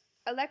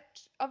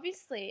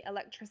 obviously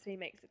electricity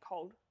makes it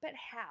cold, but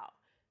how?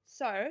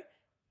 So,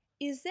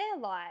 is there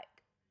like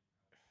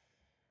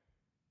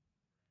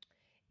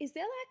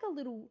a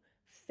little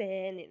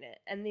fan in it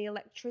and the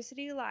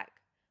electricity like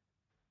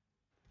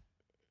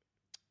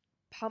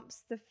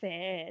pumps the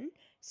fan,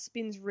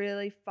 spins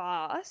really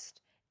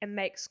fast and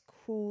makes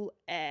cool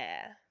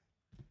air?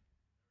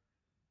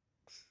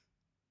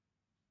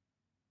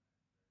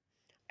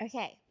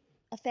 Okay.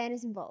 A fan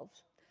is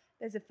involved.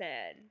 There's a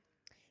fan.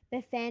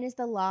 The fan is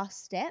the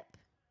last step.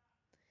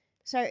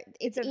 So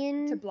it's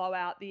in... to blow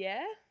out the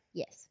air?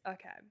 Yes.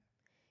 Okay.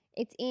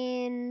 It's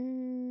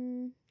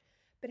in...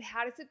 But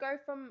how does it go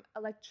from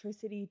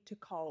electricity to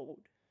cold?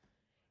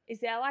 Is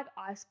there like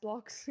ice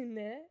blocks in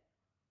there?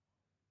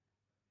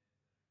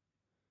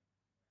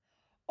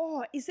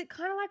 Oh, is it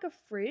kind of like a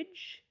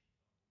fridge?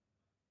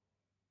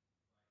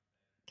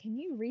 Can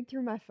you read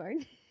through my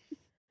phone?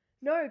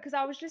 No, because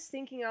I was just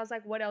thinking, I was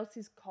like, what else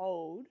is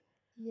cold?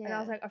 Yeah. And I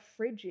was like, a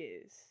fridge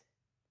is.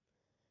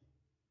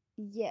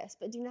 Yes,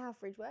 but do you know how a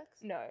fridge works?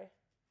 No.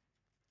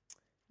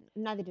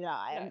 Neither did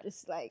I. No. I'm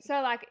just like...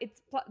 So like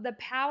it's the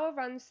power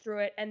runs through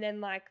it and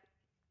then like,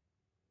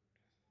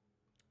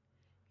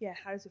 yeah,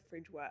 how does a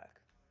fridge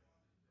work?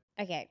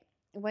 Okay,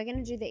 we're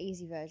going to do the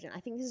easy version. I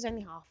think this is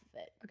only half of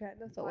it, Okay,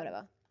 that's but fine.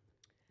 whatever.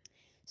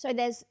 So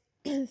there's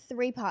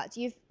 3 parts.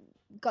 You've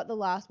got the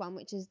last one,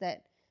 which is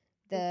that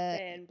the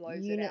fan blows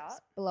it units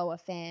out. below a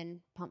fan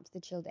pumps the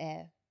chilled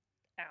air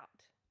Out.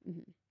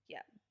 Mhm.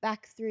 Yeah.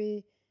 back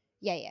through.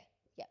 Yeah.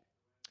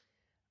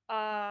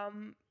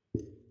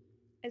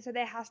 And so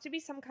there has to be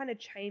some kind of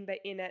chamber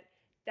in it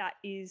that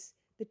is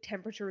the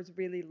temperature is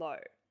really low.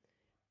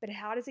 But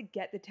how does it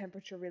get the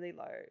temperature really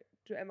low?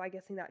 Am I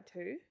guessing that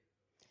too?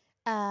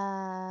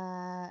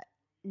 No,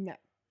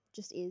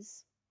 just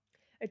is.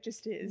 It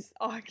just is.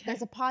 Oh, okay.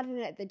 There's a part in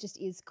it that just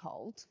is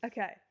cold.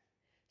 Okay.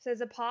 So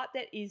there's a part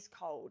that is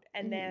cold,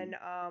 and Mm-hmm.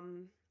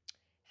 then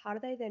how do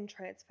they then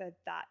transfer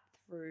that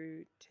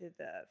through to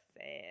the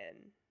fan?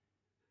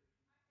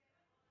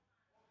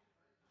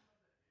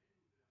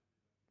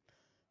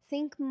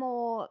 Think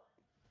more.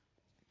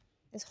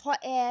 There's hot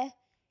air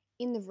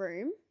in the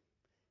room,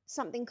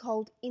 something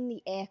cold in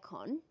the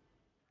aircon.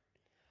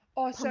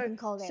 Oh, Pumping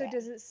cold so air.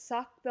 does it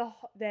suck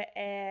the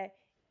air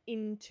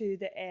into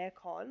the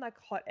aircon, like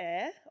hot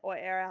air or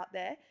air out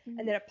there, Mm-hmm.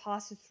 and then it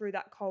passes through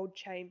that cold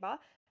chamber,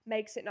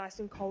 makes it nice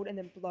and cold, and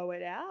then blow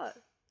it out?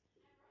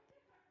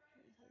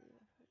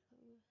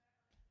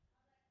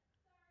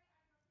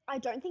 I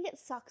don't think it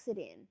sucks it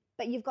in,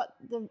 but you've got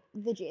the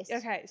gist.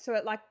 Okay, so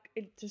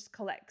it just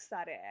collects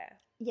that air.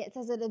 Yeah, it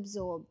says it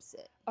absorbs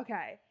it.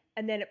 Okay,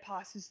 and then it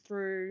passes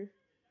through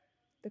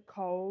the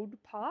cold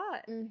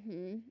part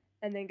Mm-hmm.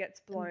 and then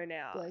gets blown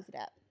out. Blows it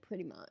out,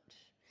 pretty much.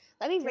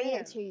 Let me read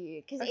Damn. it to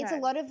you because it's a Okay.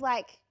 lot of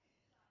like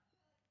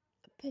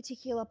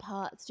particular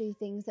parts do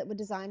things that were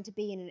designed to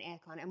be in an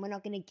aircon, and we're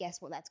not going to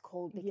guess what that's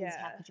called because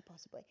how Yeah. could you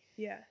possibly?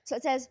 Yeah. So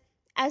it says,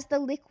 as the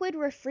liquid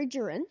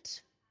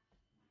refrigerant,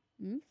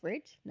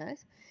 fridge,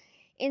 nice,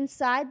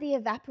 inside the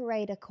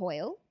evaporator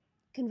coil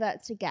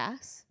converts to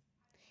gas,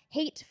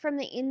 heat from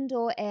the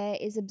indoor air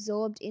is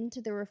absorbed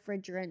into the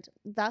refrigerant,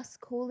 thus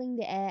cooling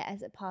the air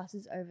as it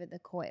passes over the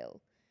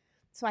coil.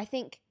 So I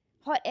think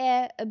hot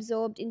air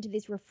absorbed into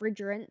this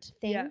refrigerant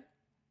thing, Yeah.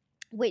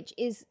 which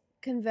is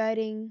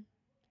converting,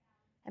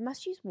 it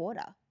must use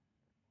water.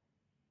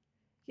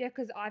 Yeah,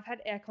 because I've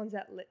had aircons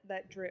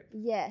that drip.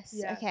 Yes.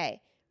 Yeah.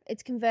 Okay.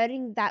 It's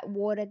converting that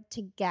water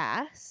to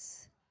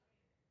gas.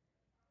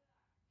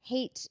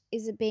 Heat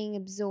is it being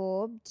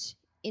absorbed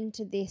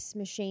into this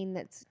machine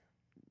that's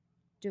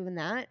doing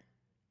that.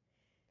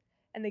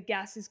 And the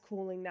gas is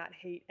cooling that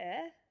heat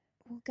air,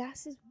 Well,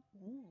 gas is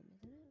warm,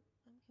 isn't it?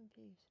 I'm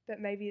confused. but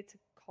maybe it's a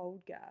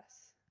cold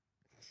gas.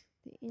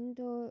 The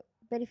indoor,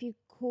 but if you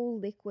cool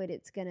liquid,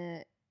 it's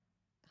gonna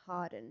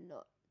harden,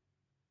 not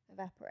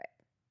evaporate.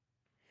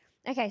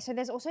 Okay, so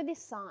there's also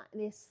this sign,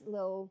 this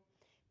little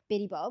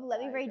bitty bob.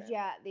 Let me read Diagram. you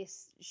out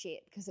this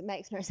shit because it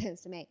makes no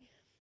sense to me.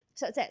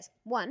 So it says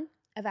 1.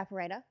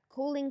 Evaporator.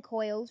 Cooling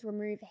coils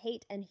remove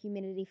heat and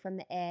humidity from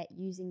the air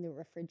using the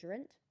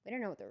refrigerant. We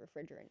don't know what the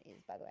refrigerant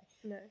is, by the way.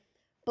 No.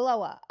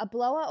 Blower. A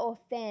blower or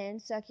fan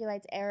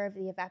circulates air over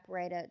the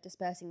evaporator,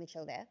 dispersing the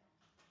chilled air.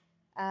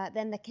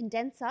 Then the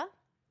condenser.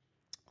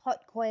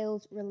 Hot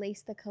coils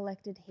release the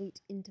collected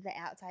heat into the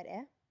outside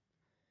air.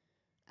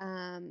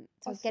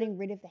 So it's getting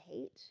rid of the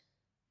heat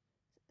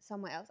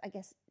somewhere else, I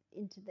guess,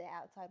 into the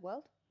outside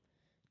world.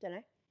 Don't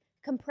know.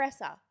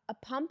 Compressor. A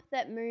pump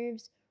that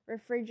moves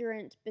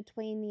refrigerant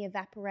between the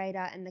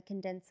evaporator and the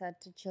condenser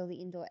to chill the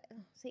indoor air.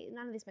 Oh, see,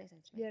 none of this makes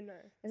sense to me. Yeah, no.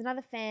 There's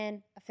another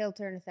fan, a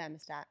filter, and a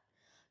thermostat.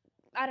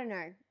 I don't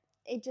know.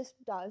 It just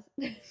does.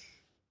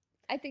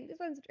 I think this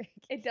one's tricky.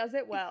 It does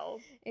it well.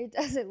 It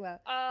does it well.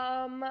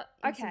 In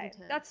simple Okay,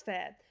 terms. that's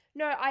fair.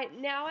 No,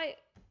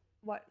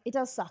 what? It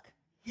does suck.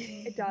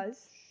 It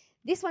does.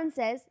 This one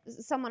says,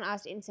 someone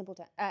asked in simple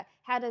terms,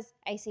 how does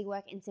AC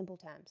work in simple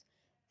terms?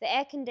 The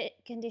air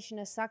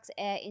conditioner sucks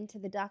air into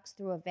the ducts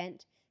through a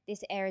vent.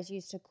 This air is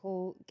used to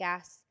cool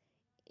gas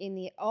in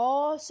the...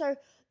 Oh, so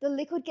the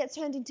liquid gets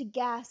turned into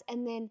gas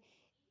and then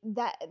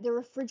the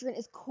refrigerant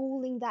is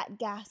cooling that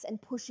gas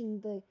and pushing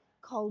the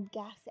cold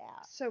gas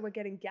out. So we're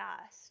getting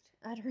gassed.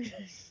 I don't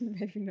know.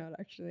 Maybe not,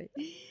 actually.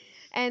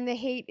 And the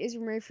heat is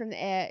removed from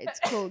the air. It's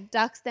cooled.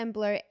 Ducts then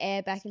blow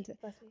air back into...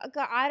 Oh,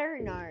 God, I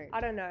don't know.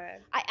 I don't know.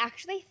 I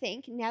actually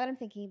think, now that I'm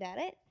thinking about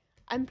it,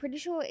 I'm pretty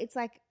sure it's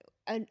like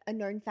a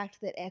known fact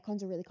that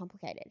aircons are really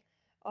complicated.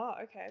 Oh,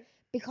 okay.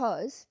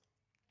 Because,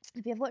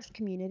 have you ever watched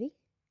Community?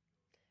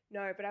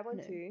 No, but I want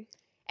No. to.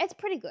 It's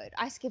pretty good.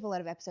 I skip a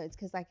lot of episodes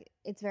because like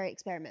it's very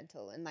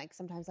experimental and like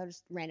sometimes I'll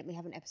just randomly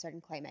have an episode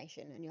in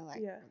claymation and you're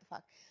like, Yeah.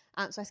 what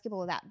the fuck? So I skip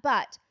all of that.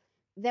 But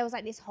there was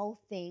like this whole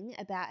thing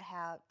about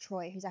how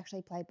Troy, who's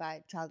actually played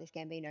by Childish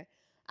Gambino,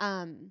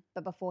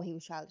 but before he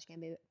was Childish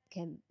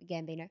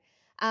Gambino,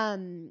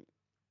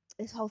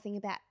 this whole thing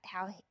about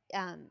how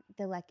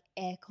the like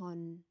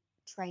aircon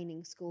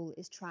training school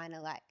is trying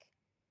to like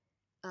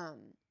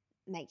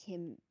make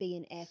him be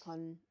an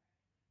aircon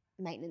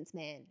maintenance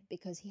man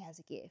because he has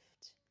a gift.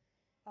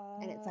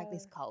 And it's like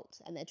this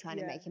cult and they're trying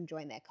to Yeah. make him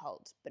join their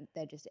cult, but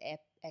they're just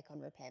aircon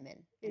repairmen.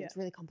 And Yeah. it's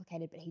really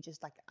complicated, but he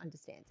just like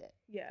understands it.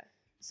 Yeah.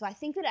 So I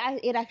think that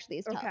it actually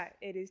is tough. Okay,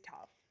 it is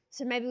tough.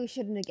 So maybe we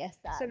shouldn't have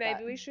guessed that. So maybe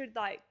but we should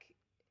like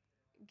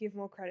give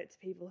more credit to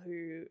people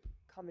who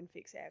come and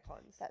fix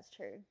aircons. That's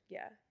true.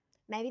 Yeah.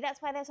 Maybe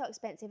that's why they're so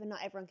expensive and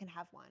not everyone can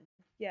have one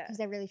Yeah. because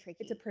they're really tricky.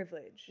 It's a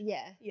privilege.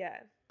 Yeah. Yeah.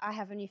 I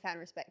have a newfound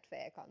respect for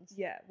aircons.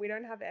 Yeah. We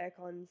don't have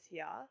aircons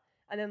here.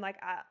 And then like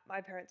at my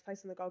parents'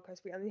 place on the Gold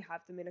Coast, we only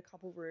have them in a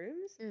couple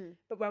rooms. Mm.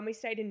 But when we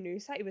stayed in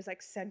Noosa, it was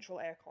like central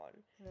aircon.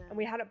 And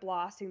we had it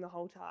blasting the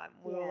whole time.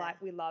 We were Yeah.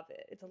 like, we love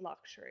it. It's a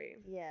luxury.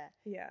 Yeah.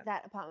 Yeah.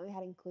 That apartment we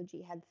had in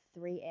Coogee had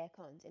 3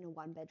 aircons in a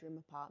 1-bedroom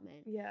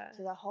apartment. Yeah.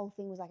 So the whole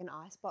thing was like an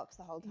icebox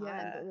the whole time.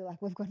 Yeah. But we were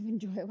like, we've got to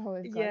enjoy it while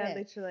we've got Yeah, it.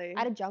 literally. I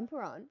had a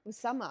jumper on. It was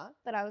summer,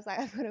 but I was like,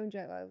 I've got to enjoy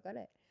it while we've got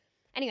it.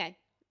 Anyway,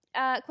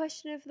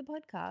 question of the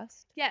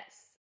podcast.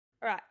 Yes.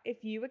 All right.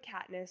 If you were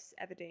Katniss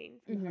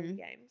Everdeen from Hunger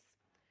Games,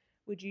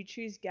 would you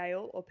choose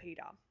Gale or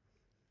Peter?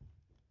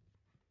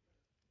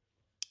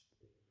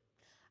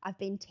 I've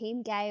been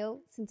Team Gale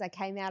since I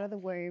came out of the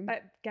womb.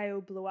 But Gale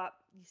blew up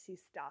your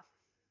sister.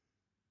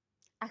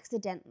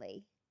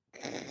 Accidentally.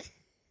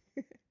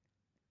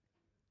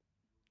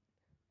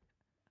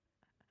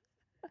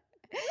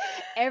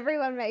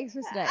 Everyone makes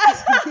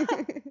mistakes.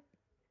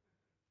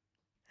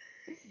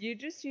 You're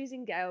just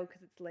choosing Gale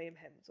because it's Liam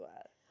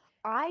Hemsworth.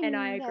 I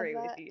agree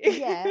with you.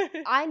 Yeah.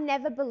 I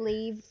never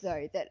believed,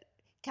 though, that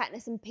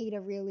Katniss and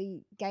Peter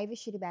really gave a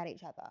shit about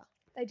each other.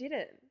 They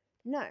didn't,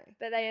 No.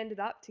 but they ended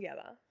up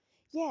together.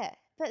 Yeah.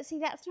 But see,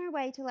 that's no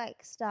way to,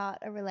 like, start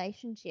a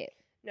relationship.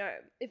 No,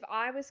 if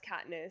I was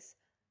Katniss,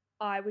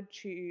 I would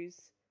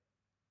choose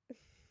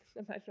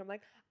Imagine I'm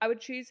like, I would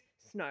choose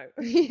Snow.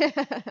 Yeah.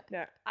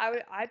 No,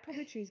 I'd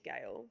probably choose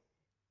Gale.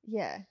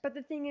 Yeah. But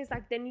the thing is,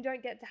 like, then you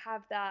don't get to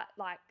have that,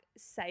 like,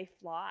 safe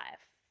life.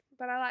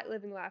 But I like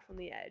living life on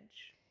the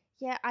edge.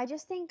 Yeah, I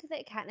just think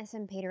that Katniss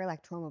and Peter are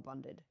like trauma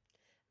bonded.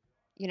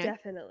 You know?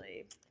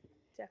 Definitely.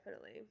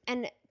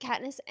 And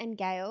Katniss and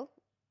Gale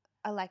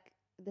are like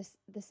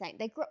the same.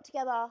 They grew up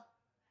together.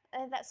 They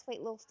have that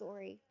sweet little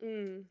story.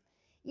 Mm.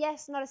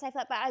 Yes, not a safe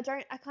life, but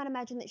I can't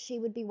imagine that she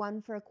would be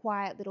one for a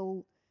quiet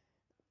little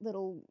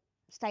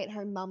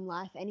stay-at-home mum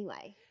life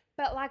anyway.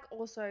 But, like,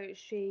 also,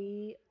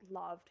 she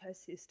loved her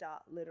sister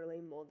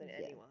literally more than Yeah.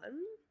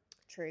 anyone.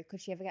 True.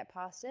 Could she ever get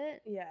past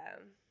it? Yeah.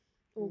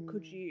 Or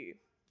could you?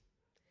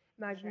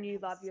 Imagine don't you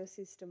have a love your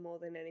sister more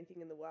than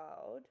anything in the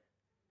world.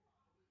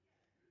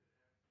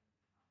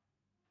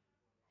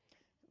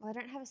 Well, I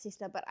don't have a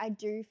sister, but I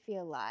do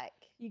feel like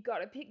You got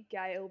to pick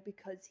Gale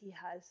because he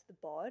has the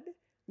bod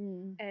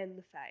and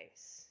the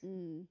face.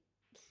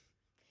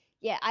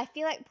 yeah, I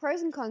feel like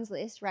pros and cons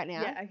list right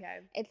now. Yeah, okay.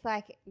 It's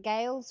like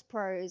Gale's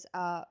pros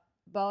are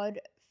bod,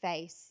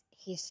 face,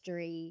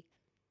 history,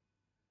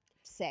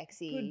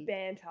 sexy. Good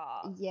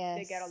banter. They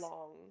Yes. get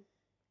along.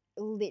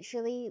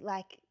 Literally,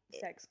 like,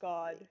 Sex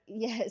god.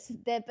 yes,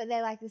 they're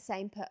like the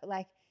same.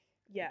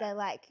 Yeah. They're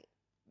like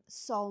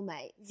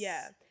soulmates.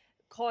 Yeah.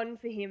 Con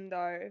for him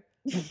though,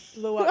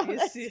 blew up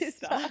his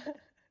sister.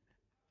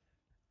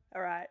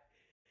 All right.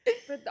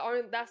 But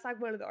that's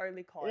like one of the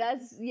only cons.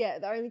 That's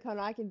the only con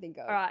I can think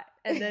of. All right.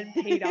 And then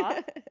Peter.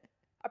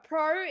 A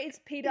pro is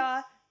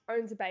Peter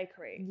owns a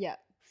bakery. Yeah,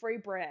 Free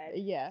bread.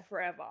 Yeah.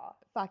 Forever.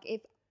 fuck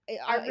if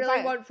I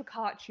really want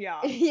focaccia.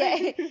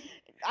 Yeah,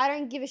 I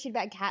don't give a shit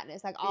about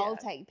Katniss. Like, I'll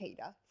Yeah. take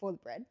Peter for the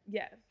bread.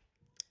 Yeah.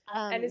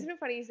 And isn't it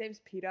funny his name's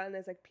Peter and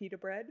there's like Peter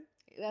bread?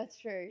 That's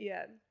true.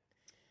 Yeah.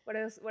 What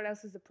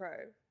else is a pro?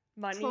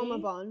 Money. Trauma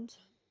bond.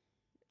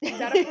 Is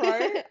that a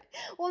pro?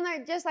 Well,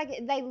 no, just like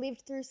they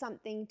lived through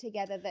something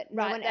together that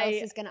no one else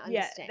is going to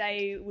understand. Yeah,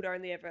 they would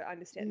only ever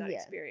understand that Yeah.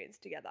 experience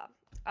together.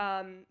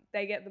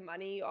 They get the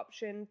money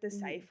option, the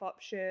safe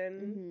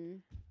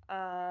option.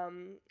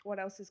 What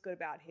else is good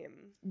about him?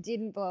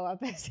 Didn't blow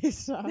up her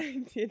sister. They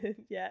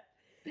didn't yet.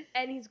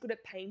 And he's good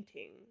at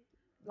painting,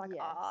 like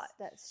Yes, art,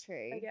 that's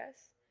true. I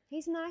guess.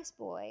 He's a nice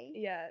boy.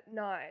 Yeah,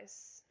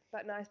 nice.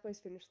 But nice boys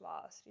finish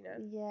last, you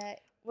know? Yeah.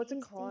 What's a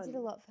He con? did a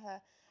lot for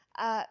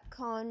her.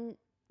 Con,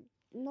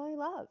 no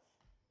love.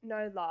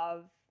 No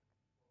love.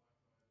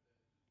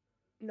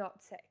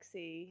 Not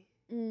sexy.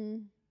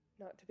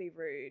 Not to be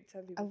rude.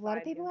 Some people A lot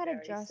of find people him had a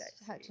very Josh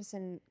sexy.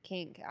 Hutcherson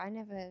kink. I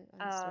never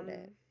understood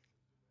it.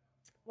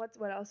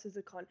 What else is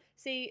a con?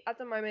 See, at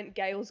the moment,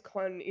 Gail's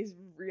con is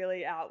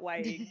really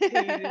outweighing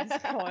Peter's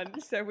con,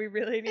 so we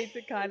really need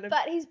to kind of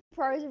But his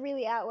pros are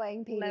really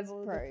outweighing Peter's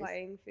level pros. the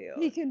playing field.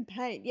 He can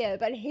paint, yeah,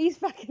 but he's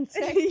fucking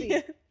sexy.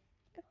 Yeah.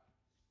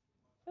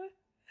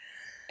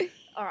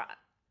 All right.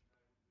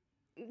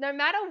 No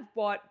matter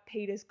what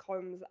Peter's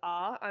cons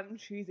are, I'm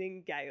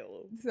choosing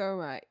Gale. So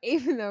am I,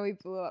 even though he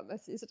blew up my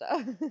sister.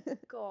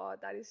 God,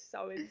 that is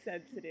so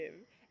insensitive.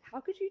 How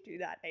could you do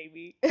that,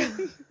 Amy?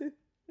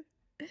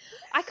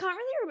 I can't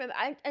really remember.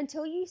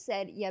 Until you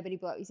said, yeah, but he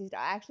blew up your sister,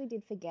 I actually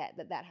did forget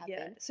that Yeah.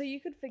 happened. So you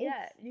could forget.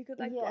 It's- You could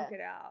like yeah. block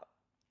it out.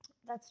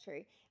 That's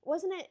true.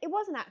 Wasn't it? It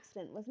was an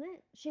accident, wasn't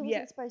it? She wasn't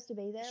Yeah. supposed to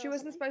be there. She or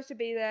wasn't something? supposed to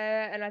be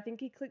there, and I think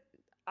he clicked.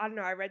 I don't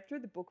know. I read through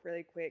the book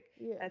really quick.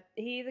 Yeah.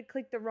 He either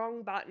clicked the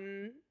wrong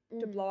button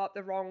to blow up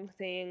the wrong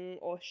thing,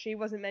 or she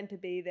wasn't meant to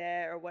be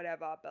there, or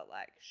whatever. But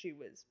like, she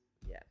was.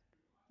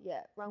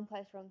 Yeah, wrong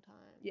place, wrong time.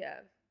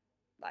 Yeah.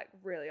 Like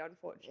really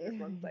unfortunate.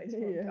 Wrong place,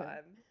 wrong Yeah.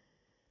 time.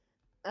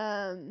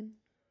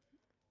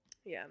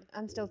 Yeah.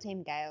 I'm still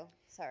Team Gale.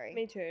 Sorry.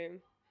 Me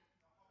too.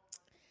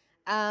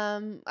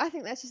 I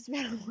think that's just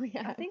about all we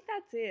have. I think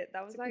that's it.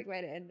 That was it's a like good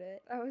way to end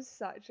it. that was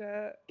such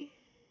a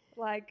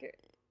like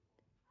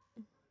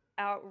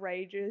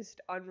outrageous,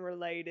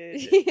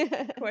 unrelated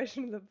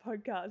question of the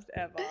podcast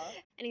ever.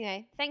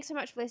 Anyway, thanks so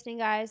much for listening,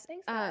 guys.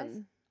 Thanks, guys.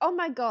 Oh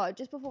my god,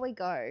 just before we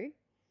go,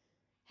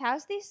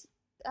 how's this?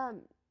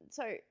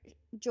 So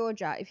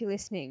Georgia, if you're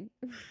listening,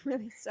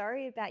 really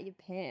sorry about your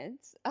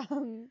pants.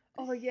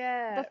 Oh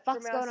yeah, The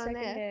fuck's from our going on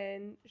there?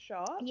 secondhand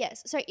shop.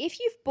 Yes. So if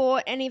you've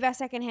bought any of our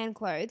secondhand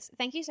clothes,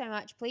 thank you so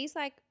much. Please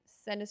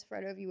send us a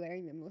photo of you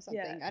wearing them or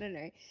something. Yeah. I don't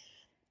know.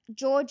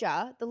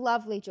 Georgia, the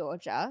lovely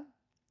Georgia,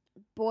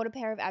 bought a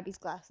pair of Abby's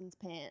Glasson's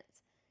pants.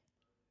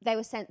 They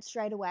were sent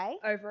straight away.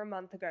 Over a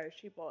month ago,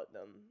 she bought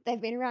them.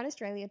 They've been around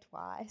Australia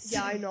twice.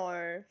 Yeah, I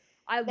know.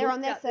 They're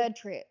on their third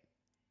trip.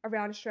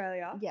 around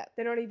Australia. Yeah.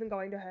 They're not even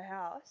going to her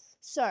house.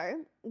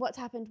 So what's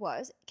happened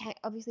was,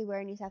 obviously we're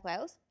in New South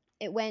Wales.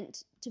 It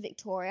went to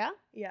Victoria,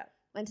 Yeah.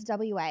 went to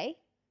WA,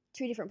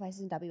 2 different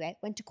places in WA,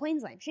 went to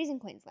Queensland. She's in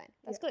Queensland.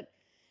 That's good.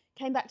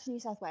 Came back to New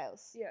South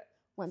Wales. Yeah.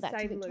 Went back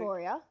Same to loop.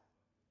 Victoria,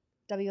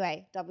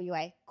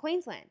 WA,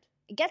 Queensland.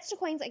 It gets to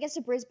Queensland, it gets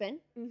to Brisbane.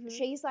 Mhm.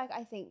 She's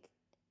I think,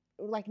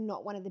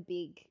 not one of the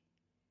big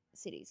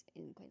cities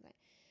in Queensland.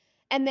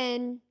 And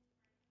then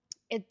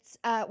it's,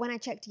 when I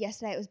checked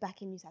yesterday, it was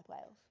back in New South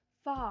Wales.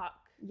 Fuck.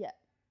 Yeah.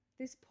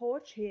 This poor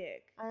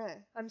chick. I know.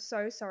 I'm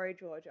so sorry,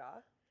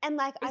 Georgia. And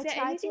like, Is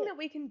there anything that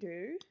we can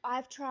do?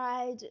 I've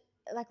tried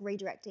like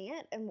redirecting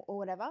it or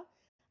whatever,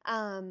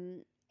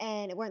 and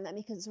it won't let me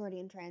because it's already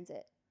in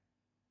transit.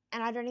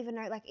 And I don't even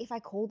know, like, if I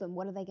call them,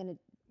 what are they going to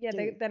Yeah,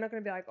 do? they're not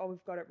going to be like, oh,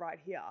 we've got it right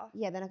here.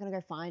 Yeah, they're not going to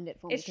go find it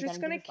for me. It's 'cause they just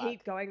don't going to give a keep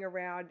fuck. going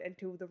around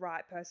until the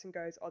right person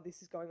goes, oh,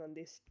 this is going on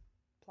this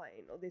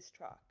plane or this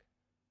truck.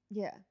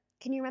 Yeah.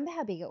 Can you remember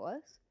how big it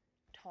was?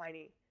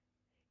 Tiny.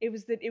 It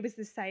was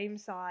the same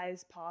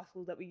size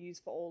parcel that we use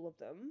for all of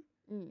them.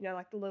 Mm. You know,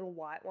 like the little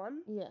white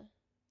one. Yeah.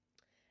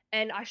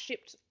 And I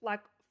shipped like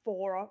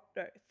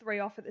 3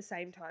 off at the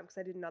same time because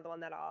I did another one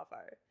that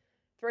Arvo.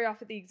 3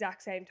 off at the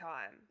exact same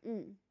time.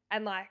 Mm.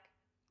 And like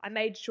I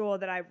made sure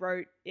that I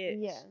wrote it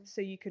Yeah.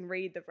 so you can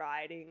read the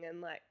writing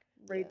and like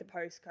read Yeah. the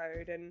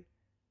postcode and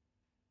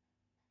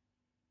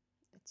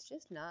It's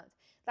just nuts.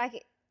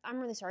 Like, I'm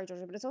really sorry,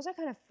 Georgia, but it's also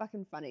kind of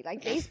fucking funny.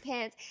 Like, these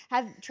pants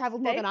have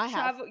travelled more than I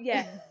have.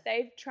 Yeah,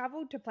 they've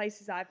travelled to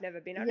places I've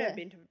never been. I've Yeah. never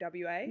been to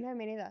WA. No,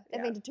 me neither. They've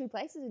Yeah. been to 2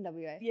 places in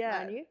WA.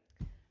 Yeah. Mind you.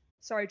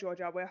 Sorry,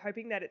 Georgia. We're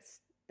hoping that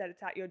it's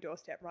at your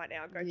doorstep right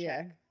now. Go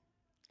check.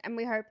 And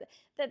we hope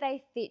that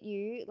they fit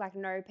you like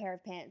no pair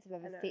of pants have I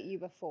ever know. fit you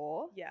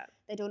before. Yeah,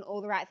 They're doing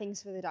all the right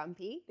things for the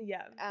dumpy.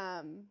 yeah.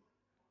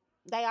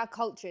 They are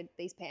cultured,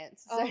 these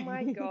pants. Oh so-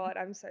 my god,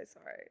 I'm so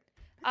sorry.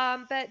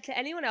 But to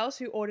anyone else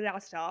who ordered our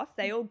stuff,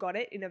 they all got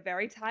it in a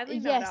very timely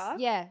Yes, manner.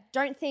 yeah.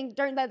 Don't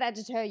let that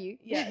deter you.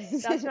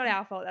 Yes, that's not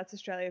our fault. That's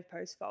Australia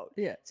Post fault.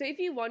 Yeah. So if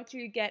you want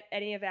to get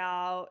any of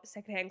our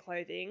secondhand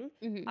clothing,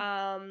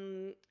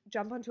 Mhm.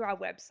 jump onto our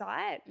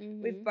website.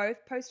 We've Mhm.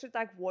 both posted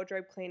like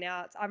wardrobe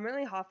cleanouts. I'm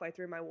really halfway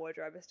through my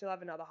wardrobe. I still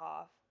have another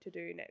half to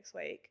do next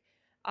week.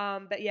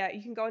 But yeah,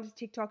 you can go onto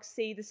TikTok,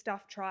 see the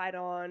stuff tried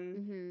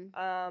on,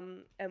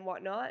 and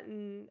whatnot,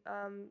 and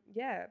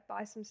yeah,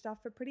 buy some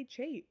stuff for pretty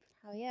cheap.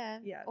 Hell yeah.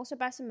 Yeah. Also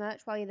buy some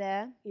merch while you're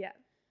there. Yeah.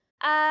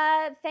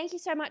 Thank you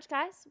so much,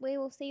 guys. We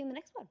will see you in the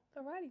next one.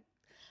 Alrighty.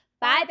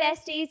 Bye,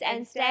 besties,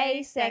 and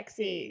stay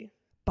sexy.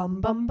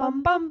 Bum bum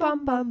bum bum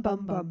bum bum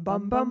bum bum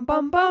bum bum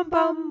bum bum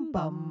bum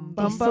bum.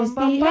 This is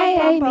the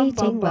AA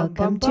meeting.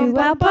 Welcome to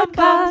our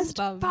podcast.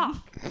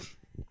 Fuck.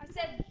 I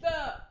said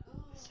the.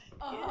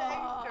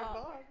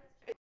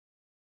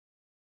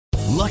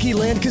 Lucky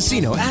Land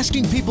Casino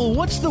asking people,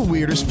 what's the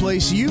weirdest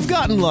place you've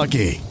gotten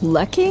lucky?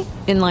 Lucky?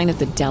 In line at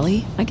the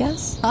deli, I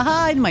guess?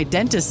 Aha, in my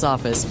dentist's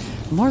office.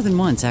 More than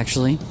once,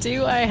 actually.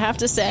 Do I have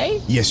to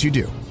say? Yes, you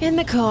do. In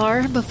the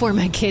car before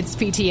my kids'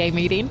 PTA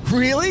meeting.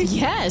 Really?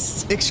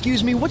 Yes.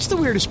 Excuse me, what's the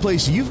weirdest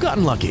place you've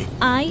gotten lucky?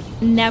 I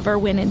never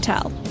win and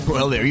tell.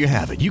 Well, there you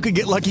have it. You can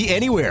get lucky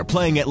anywhere,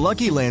 playing at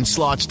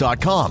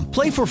LuckyLandSlots.com.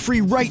 Play for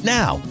free right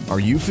now. Are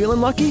you feeling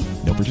lucky?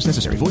 No purchase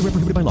necessary. Void where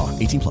prohibited by law.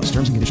 18+.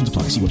 Terms and conditions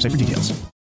apply. See website for details.